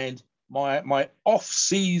 and my off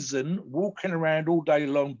season walking around all day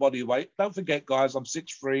long body weight. Don't forget, guys, I'm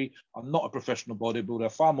 6'3". I'm not a professional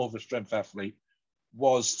bodybuilder, far more of a strength athlete.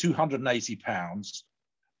 Was 280 pounds,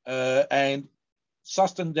 and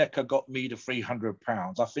Sustanon DECA got me to 300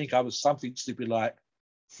 pounds. I think I was something stupid like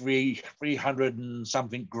 300 and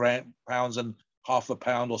something pounds and half a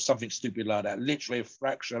pound or something stupid like that. Literally a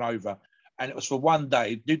fraction over, and it was for one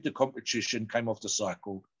day. Did the competition, came off the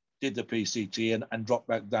cycle. Did the PCT and dropped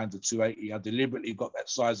back down to 280. I deliberately got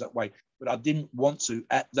that size that way, but I didn't want to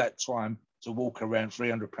at that time to walk around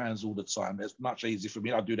 300 pounds all the time. It's much easier for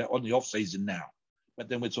me. I do that on the off season now, but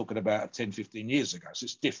then we're talking about 10, 15 years ago. So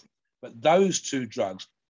it's different. But those two drugs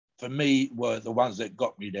for me were the ones that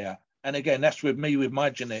got me there. And again, that's with me, with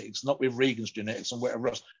my genetics, not with Regan's genetics and whatever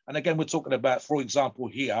else. And again, we're talking about, for example,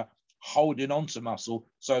 here, holding on to muscle.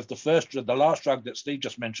 So if the last drug that Steve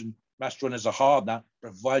just mentioned, Masteron, is a hardener,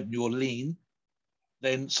 providing you're lean,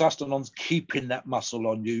 then Sustanon's keeping that muscle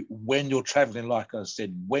on you when you're traveling, like I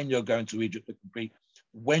said, when you're going to Egypt to compete,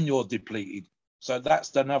 when you're depleted. So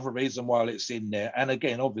that's another reason why it's in there. And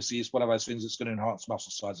again, obviously, it's one of those things that's going to enhance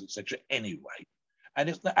muscle size, etc. anyway. And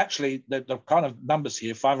it's not actually the kind of numbers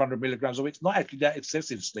here, 500 milligrams a week. It's not actually that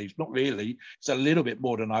excessive, Steve. Not really. It's a little bit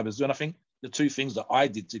more than I was doing. I think the two things that I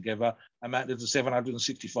did together amounted to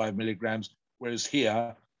 765 milligrams, whereas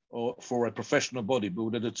here, or for a professional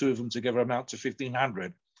bodybuilder, the two of them together amount to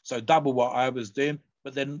 1,500. So double what I was doing,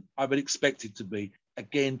 but then I would expect it to be.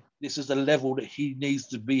 Again, this is the level that he needs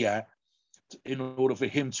to be at in order for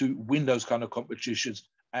him to win those kind of competitions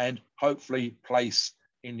and hopefully place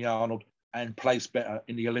in the Arnold and place better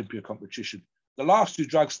in the Olympia competition. The last two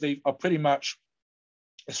drugs, Steve, are pretty much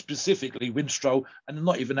specifically Winstrol, and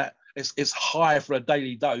not even that. It's high for a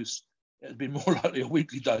daily dose. It'd be more likely a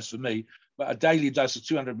weekly dose for me, but a daily dose of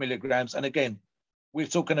 200 milligrams. And again, we're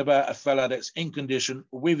talking about a fella that's in condition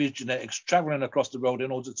with his genetics, traveling across the world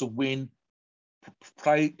in order to win,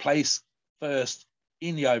 place first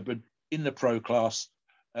in the Open, in the pro class.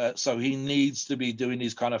 So he needs to be doing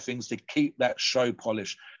these kind of things to keep that show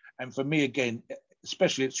polish. And for me, again,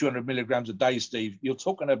 especially at 200 milligrams a day, Steve, you're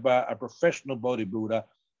talking about a professional bodybuilder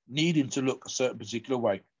needing to look a certain particular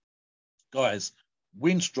way. Guys,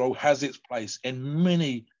 Winstrol has its place in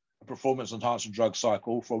many performance enhancing drug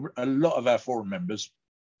cycle for a lot of our forum members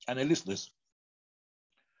and their listeners,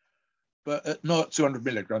 but not 200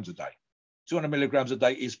 milligrams a day. 200 milligrams a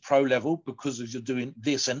day is pro level because you're doing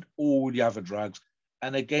this and all the other drugs.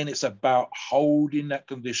 And again, it's about holding that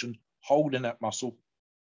condition, holding that muscle,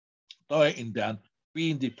 dieting down,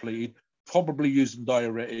 being depleted, probably using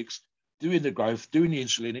diuretics, doing the growth, doing the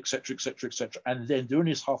insulin, etc., etc., etc., and then doing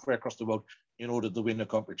this halfway across the world in order to win the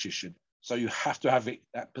competition. So you have to have it,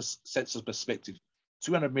 that sense of perspective.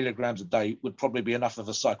 200 milligrams a day would probably be enough of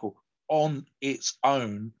a cycle on its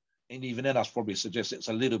own. And even then, I'd probably suggest it's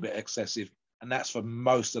a little bit excessive. And that's for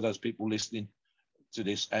most of those people listening to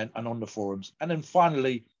this and on the forums. And then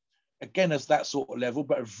finally, again, as that sort of level,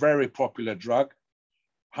 but a very popular drug,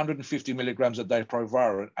 150 milligrams a day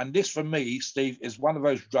Proviron. And this, for me, Steve, is one of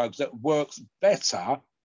those drugs that works better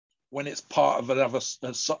when it's part of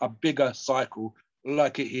a bigger cycle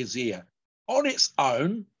like it is here. On its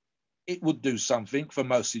own, it would do something for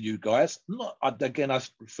most of you guys. Again, I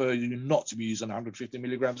prefer you not to be using 150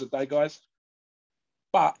 milligrams a day, guys.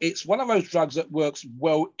 But it's one of those drugs that works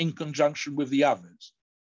well in conjunction with the others.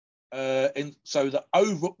 And so the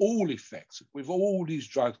overall effect with all these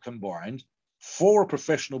drugs combined for a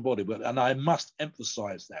professional bodybuilder, and I must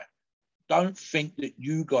emphasize that, don't think that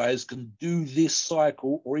you guys can do this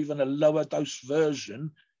cycle or even a lower dose version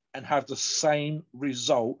and have the same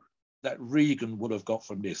result that Regan would have got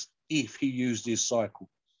from this if he used this cycle.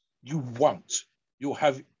 You won't. You'll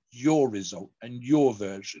have your result and your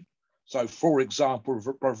version. So, for example,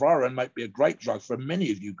 Provaron might be a great drug for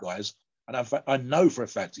many of you guys, and I know for a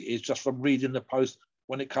fact it is just from reading the post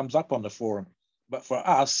when it comes up on the forum. But for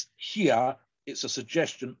us here, it's a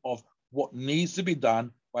suggestion of what needs to be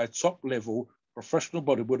done by a top-level professional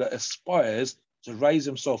bodybuilder that aspires to raise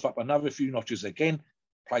himself up another few notches again,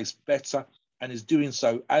 place better, and is doing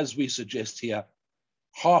so, as we suggest here,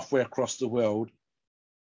 halfway across the world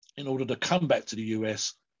in order to come back to the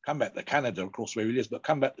US, come back to Canada, of course, where he lives, but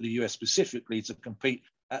come back to the US specifically to compete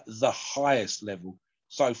at the highest level.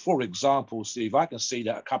 So, for example, Steve, I can see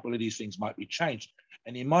that a couple of these things might be changed,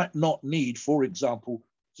 and you might not need, for example,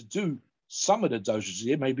 to do some of the dosages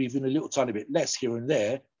here, maybe even a little tiny bit less here and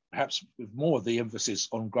there, perhaps with more of the emphasis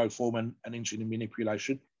on growth hormone and insulin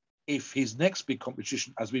manipulation. If his next big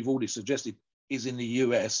competition, as we've already suggested, is in the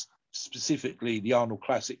US, specifically the Arnold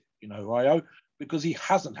Classic in Ohio, because he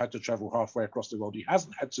hasn't had to travel halfway across the world. He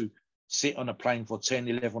hasn't had to sit on a plane for 10,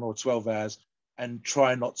 11 or 12 hours and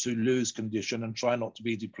try not to lose condition and try not to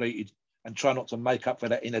be depleted and try not to make up for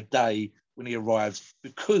that in a day when he arrives,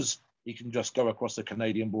 because he can just go across the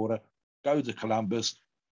Canadian border, go to Columbus,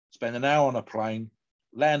 spend an hour on a plane,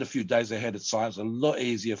 land a few days ahead of time. It's a lot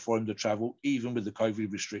easier for him to travel, even with the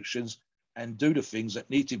COVID restrictions, and do the things that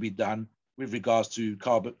need to be done with regards to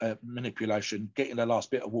carb manipulation, getting the last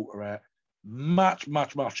bit of water out. Much,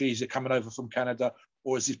 much, much easier coming over from Canada,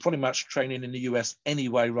 or is he pretty much training in the US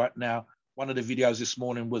anyway right now? One of the videos this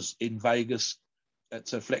morning was in Vegas at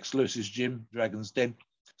Flex Lewis's gym, Dragon's Den.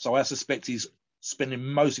 So I suspect he's spending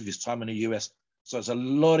most of his time in the US. So it's a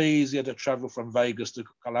lot easier to travel from Vegas to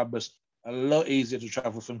Columbus, a lot easier to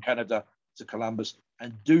travel from Canada to Columbus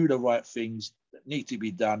and do the right things that need to be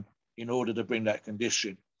done in order to bring that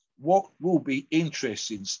condition. What will be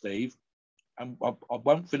interesting, Steve, and I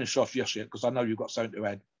won't finish off just yet because I know you've got something to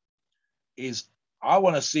add, is I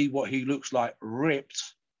want to see what he looks like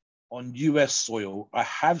ripped on US soil. I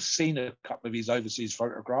have seen a couple of his overseas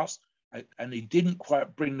photographs, and he didn't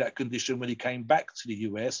quite bring that condition when he came back to the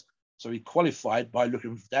US. So he qualified by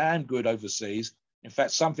looking damn good overseas. In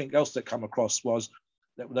fact, something else that come across was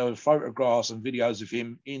that there were photographs and videos of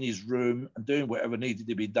him in his room and doing whatever needed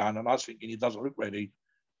to be done. And I was thinking he doesn't look ready.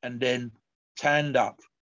 And then tanned up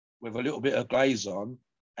with a little bit of glaze on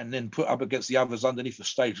and then put up against the others underneath the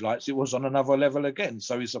stage lights. It was on another level again.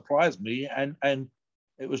 So he surprised me. And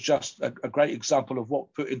it was just a great example of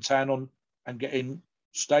what putting tan on and getting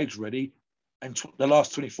stage ready. And the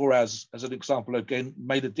last 24 hours, as an example, again,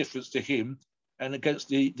 made a difference to him and against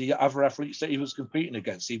the other athletes that he was competing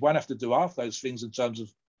against. He won't have to do half those things in terms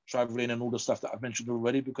of traveling and all the stuff that I've mentioned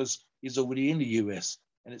already, because he's already in the US,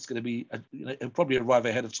 and it's going to be, he'll probably arrive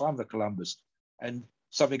ahead of time for Columbus. And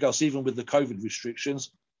something else, even with the COVID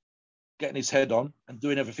restrictions, getting his head on and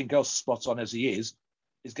doing everything else spot on as he is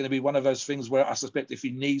going to be one of those things where I suspect if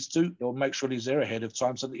he needs to, he'll make sure he's there ahead of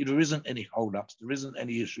time so that there isn't any hold-ups, there isn't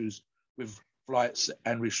any issues with flights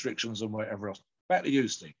and restrictions and whatever else. Back to you,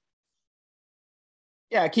 Steve.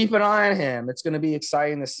 Yeah, keep an eye on him. It's going to be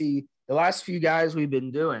exciting to see the last few guys we've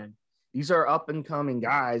been doing. These are up and coming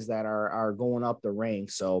guys that are going up the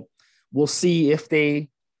ranks. So we'll see if they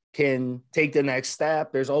can take the next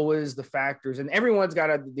step. There's always the factors, and everyone's got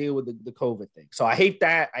to deal with the COVID thing. So I hate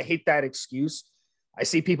that. I hate that excuse. I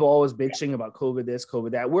see people always bitching about COVID this,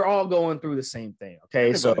 COVID that. We're all going through the same thing. Okay.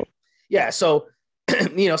 Everybody. So yeah. So,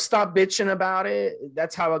 stop bitching about it.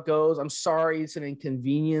 That's how it goes. I'm sorry. It's an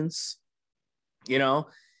inconvenience.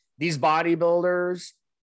 These bodybuilders,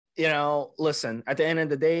 listen, at the end of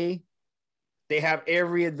the day, they have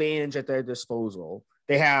every advantage at their disposal.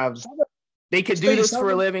 They could do this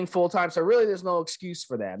for a living full time. So really there's no excuse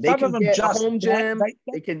for them. They can get a home gym.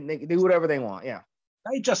 They can do whatever they want. Yeah.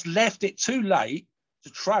 They just left it too late to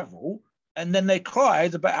travel. And then they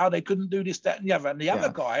cried about how they couldn't do this, that, and the other. And the other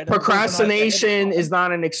guy. Procrastination is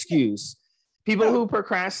not an excuse. People who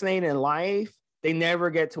procrastinate in life, they never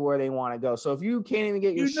get to where they want to go. So if you can't even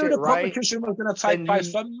get your shit right, the competition was going to take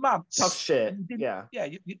place for months. Tough shit. Yeah.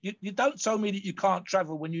 You don't tell me that you can't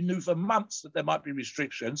travel when you knew for months that there might be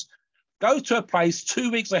restrictions. Go to a place 2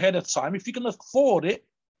 weeks ahead of time. If you can afford it,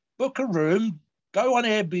 book a room, go on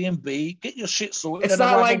Airbnb, get your shit sorted. It's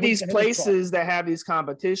not like these places that have these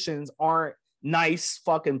competitions aren't nice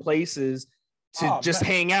fucking places to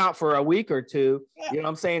hang out for a week or two. Yeah. You know what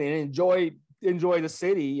I'm saying? And enjoy enjoy the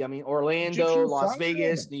city. I mean, Orlando, Las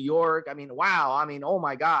Vegas, New York. I mean, wow. I mean, oh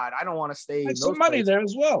my God, I don't want to stay Make in some those money places. there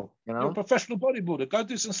as well. You know? You're a professional bodybuilder. Go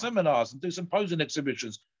do some seminars and do some posing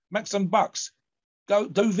exhibitions. Make some bucks. Go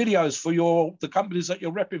do videos for the companies that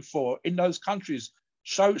you're repping for in those countries.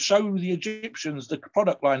 Show the Egyptians the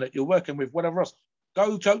product line that you're working with, whatever else.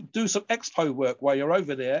 Go do some expo work while you're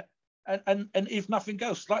over there. And if nothing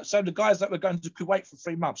else, like so the guys that were going to Kuwait for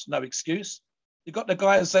 3 months, no excuse. You got the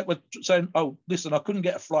guys that were saying, oh, listen, I couldn't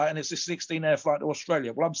get a flight and it's a 16-hour flight to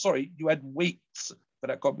Australia. Well, I'm sorry, you had weeks for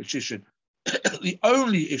that competition. The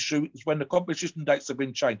only issue is when the competition dates have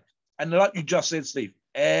been changed. And like you just said, Steve,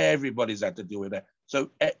 everybody's had to deal with that. So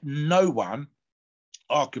no one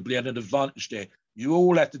arguably had an advantage there. You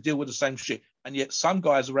all had to deal with the same shit. And yet some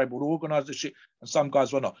guys are able to organize the shit and some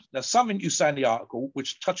guys were not. Now, something you say in the article,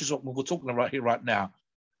 which touches on what we're talking about here right now,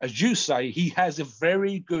 as you say, he has a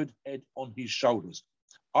very good head on his shoulders.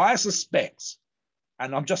 I suspect,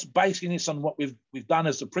 and I'm just basing this on what we've done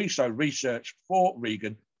as the pre-show research for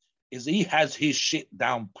Regan, is he has his shit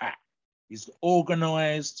down pat. He's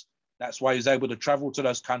organized. That's why he's able to travel to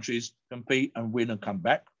those countries, compete and win and come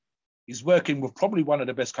back. He's working with probably one of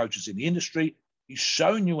the best coaches in the industry. He's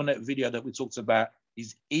shown you on that video that we talked about,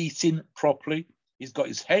 he's eating properly. He's got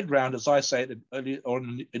his head round, as I said earlier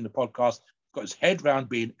on in the podcast, got his head round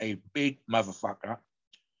being a big motherfucker.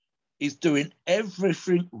 He's doing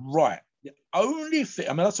everything right. The only thing,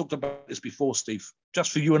 I mean, I talked about this before, Steve,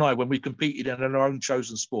 just for you and I, when we competed in our own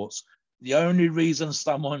chosen sports, the only reason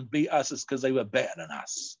someone beat us is because they were better than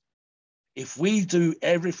us. If we do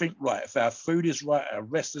everything right, if our food is right, our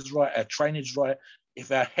rest is right, our training is right, if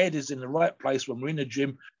our head is in the right place when we're in the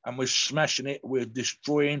gym and we're smashing it, we're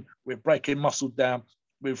destroying, we're breaking muscle down,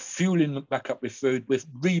 we're fueling back up with food, we're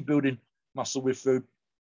rebuilding muscle with food,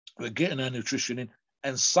 we're getting our nutrition in,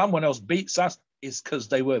 and someone else beats us, is because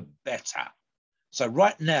they were better. So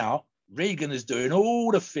right now, Regan is doing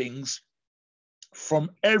all the things from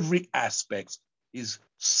every aspect. He's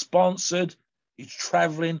sponsored, he's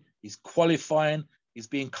traveling, he's qualifying, he's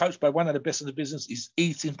being coached by one of the best in the business, he's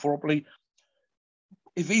eating properly.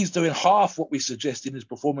 If he's doing half what we suggest in his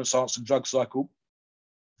performance arts and drug cycle,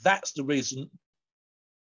 that's the reason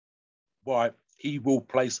why he will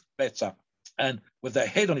place better. And with that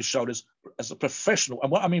head on his shoulders as a professional,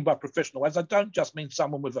 and what I mean by professional is I don't just mean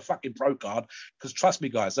someone with a fucking pro card, because trust me,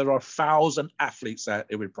 guys, there are 1,000 athletes out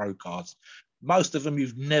there with pro cards. Most of them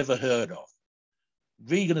you've never heard of.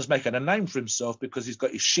 Regan is making a name for himself because he's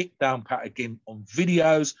got his shit down pat again on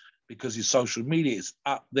videos, because his social media is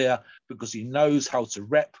up there, because he knows how to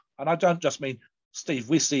rep. And I don't just mean, Steve,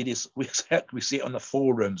 we see this, we see it on the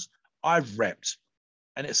forums. I've repped.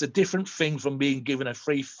 And it's a different thing from being given a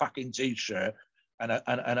free fucking t-shirt and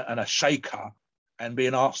a shaker and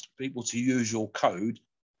being asked people to use your code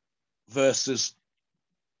versus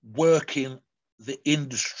working the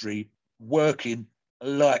industry, working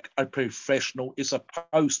like a professional is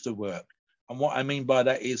supposed to work. And what I mean by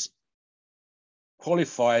that is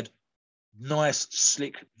qualified, nice,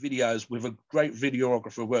 slick videos with a great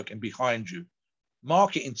videographer working behind you.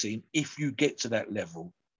 Marketing team, if you get to that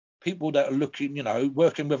level, people that are looking, you know,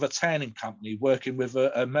 working with a tanning company, working with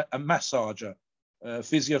a massager,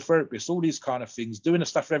 physiotherapist, all these kind of things, doing the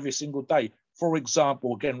stuff every single day. For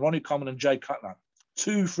example, again, Ronnie Coleman and Jay Cutler,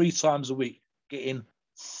 2-3 times a week, getting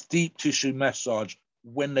deep tissue massage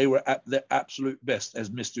when they were at their absolute best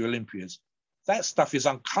as Mr. Olympias. That stuff is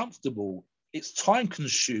uncomfortable. It's time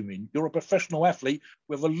consuming. You're a professional athlete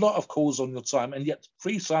with a lot of calls on your time, and yet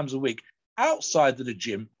 3 times a week, outside of the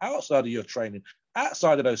gym, outside of your training,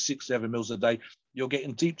 outside of those 6-7 meals a day, you're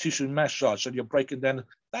getting deep tissue massage, and you're breaking down.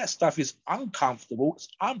 That stuff is uncomfortable, it's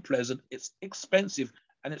unpleasant, it's expensive,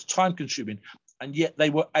 and it's time consuming. And yet they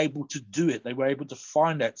were able to do it. They were able to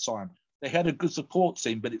find that time. They had a good support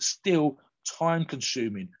team, but it's still time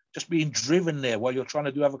consuming. Just being driven there while you're trying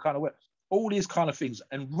to do other kind of work. All these kind of things.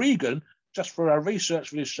 And Regan, just for our research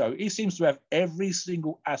for this show, he seems to have every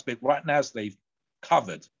single aspect right now, Steve,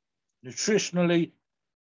 covered. Nutritionally,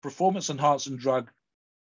 performance enhancing drug,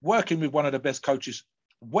 working with one of the best coaches,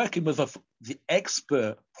 working with the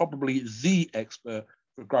expert, probably the expert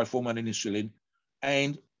for growth hormone and insulin,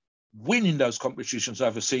 and winning those competitions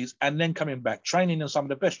overseas, and then coming back, training in some of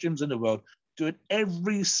the best gyms in the world, doing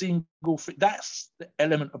every single thing. That's the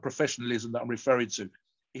element of professionalism that I'm referring to.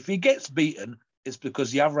 If he gets beaten, it's because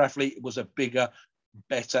the other athlete was a bigger,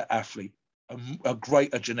 better athlete, a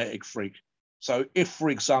greater genetic freak. So if, for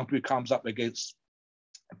example, he comes up against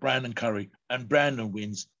Brandon Curry and Brandon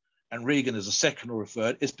wins and Regan is a second or a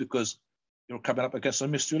third, it's because you're coming up against a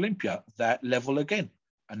Mr. Olympia, that level again,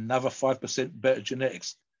 another 5% better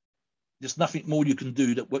genetics. there's nothing more you can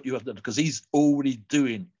do that what you have done, because he's already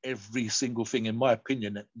doing every single thing, in my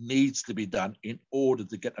opinion, that needs to be done in order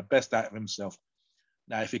to get the best out of himself.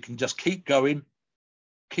 Now, if he can just keep going,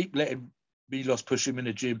 keep letting Milos push him in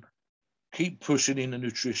the gym, keep pushing in the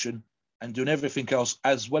nutrition and doing everything else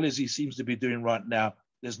as well as he seems to be doing right now,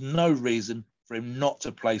 there's no reason for him not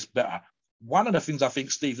to place better. One of the things I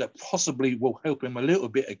think, Steve, that possibly will help him a little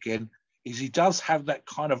bit again is he does have that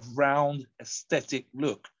kind of round aesthetic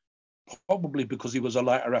look, probably because he was a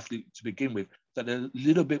lighter athlete to begin with, that a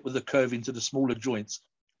little bit with the curve into the smaller joints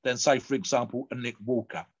than, say, for example, a Nick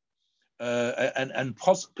Walker.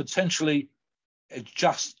 Potentially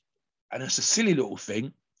just, and it's a silly little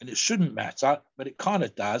thing, and it shouldn't matter, but it kind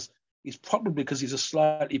of does, is probably because he's a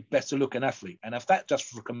slightly better looking athlete. And if that just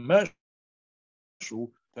for commercial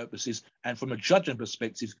purposes and from a judging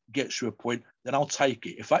perspective gets you a point, then I'll take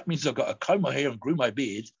it. If that means I've got to comb my hair and groom my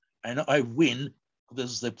beard and I win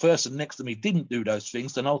because the person next to me didn't do those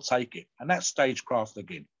things, then I'll take it. And that's stagecraft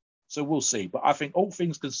again. So we'll see. But I think all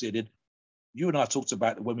things considered, you and I talked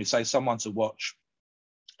about it when we say someone to watch.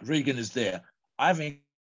 Regan is there. I think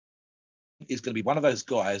he's going to be one of those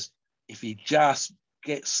guys, if he just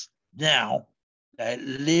gets now a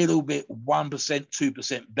little bit 1%,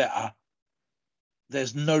 2% better,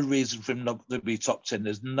 there's no reason for him not to be top 10.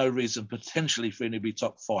 There's no reason potentially for him to be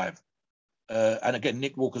top 5. And again,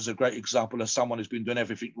 Nick Walker's a great example of someone who's been doing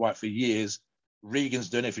everything right for years. Regan's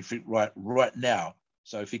doing everything right now.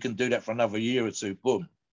 So if he can do that for another year or two, boom,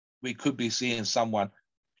 we could be seeing someone.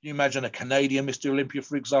 Can you imagine a Canadian Mr. Olympia,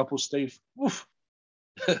 for example, Steve? Oof.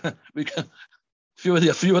 We can.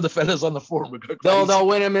 A few of the fellas on the forum would go crazy. They'll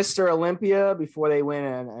win a Mr. Olympia before they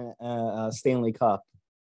win a Stanley Cup.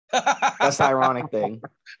 That's the ironic thing,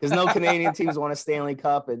 because no Canadian teams won a Stanley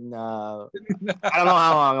Cup in I don't know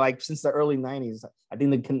how long, like since the early 90s. I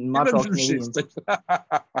think the Montreal Canadiens.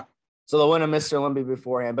 So they'll win a Mr. Olympia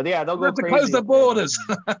beforehand. But yeah, they'll go crazy. Close the borders.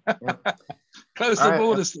 Yeah. Close the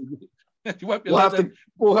borders. You won't be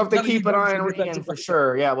we'll have to keep an eye on Regan for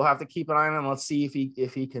sure. Yeah, we'll have to keep an eye on him. Let's see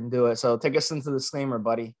if he can do it. So take us into the disclaimer,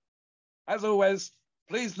 buddy. As always,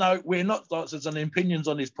 please note we're not doctors, and the opinions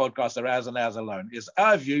on this podcast are ours and ours alone. It's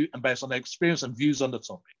our view and based on our experience and views on the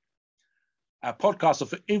topic. Our podcasts are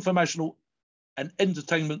for informational and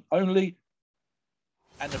entertainment only,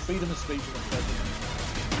 and the freedom of speech and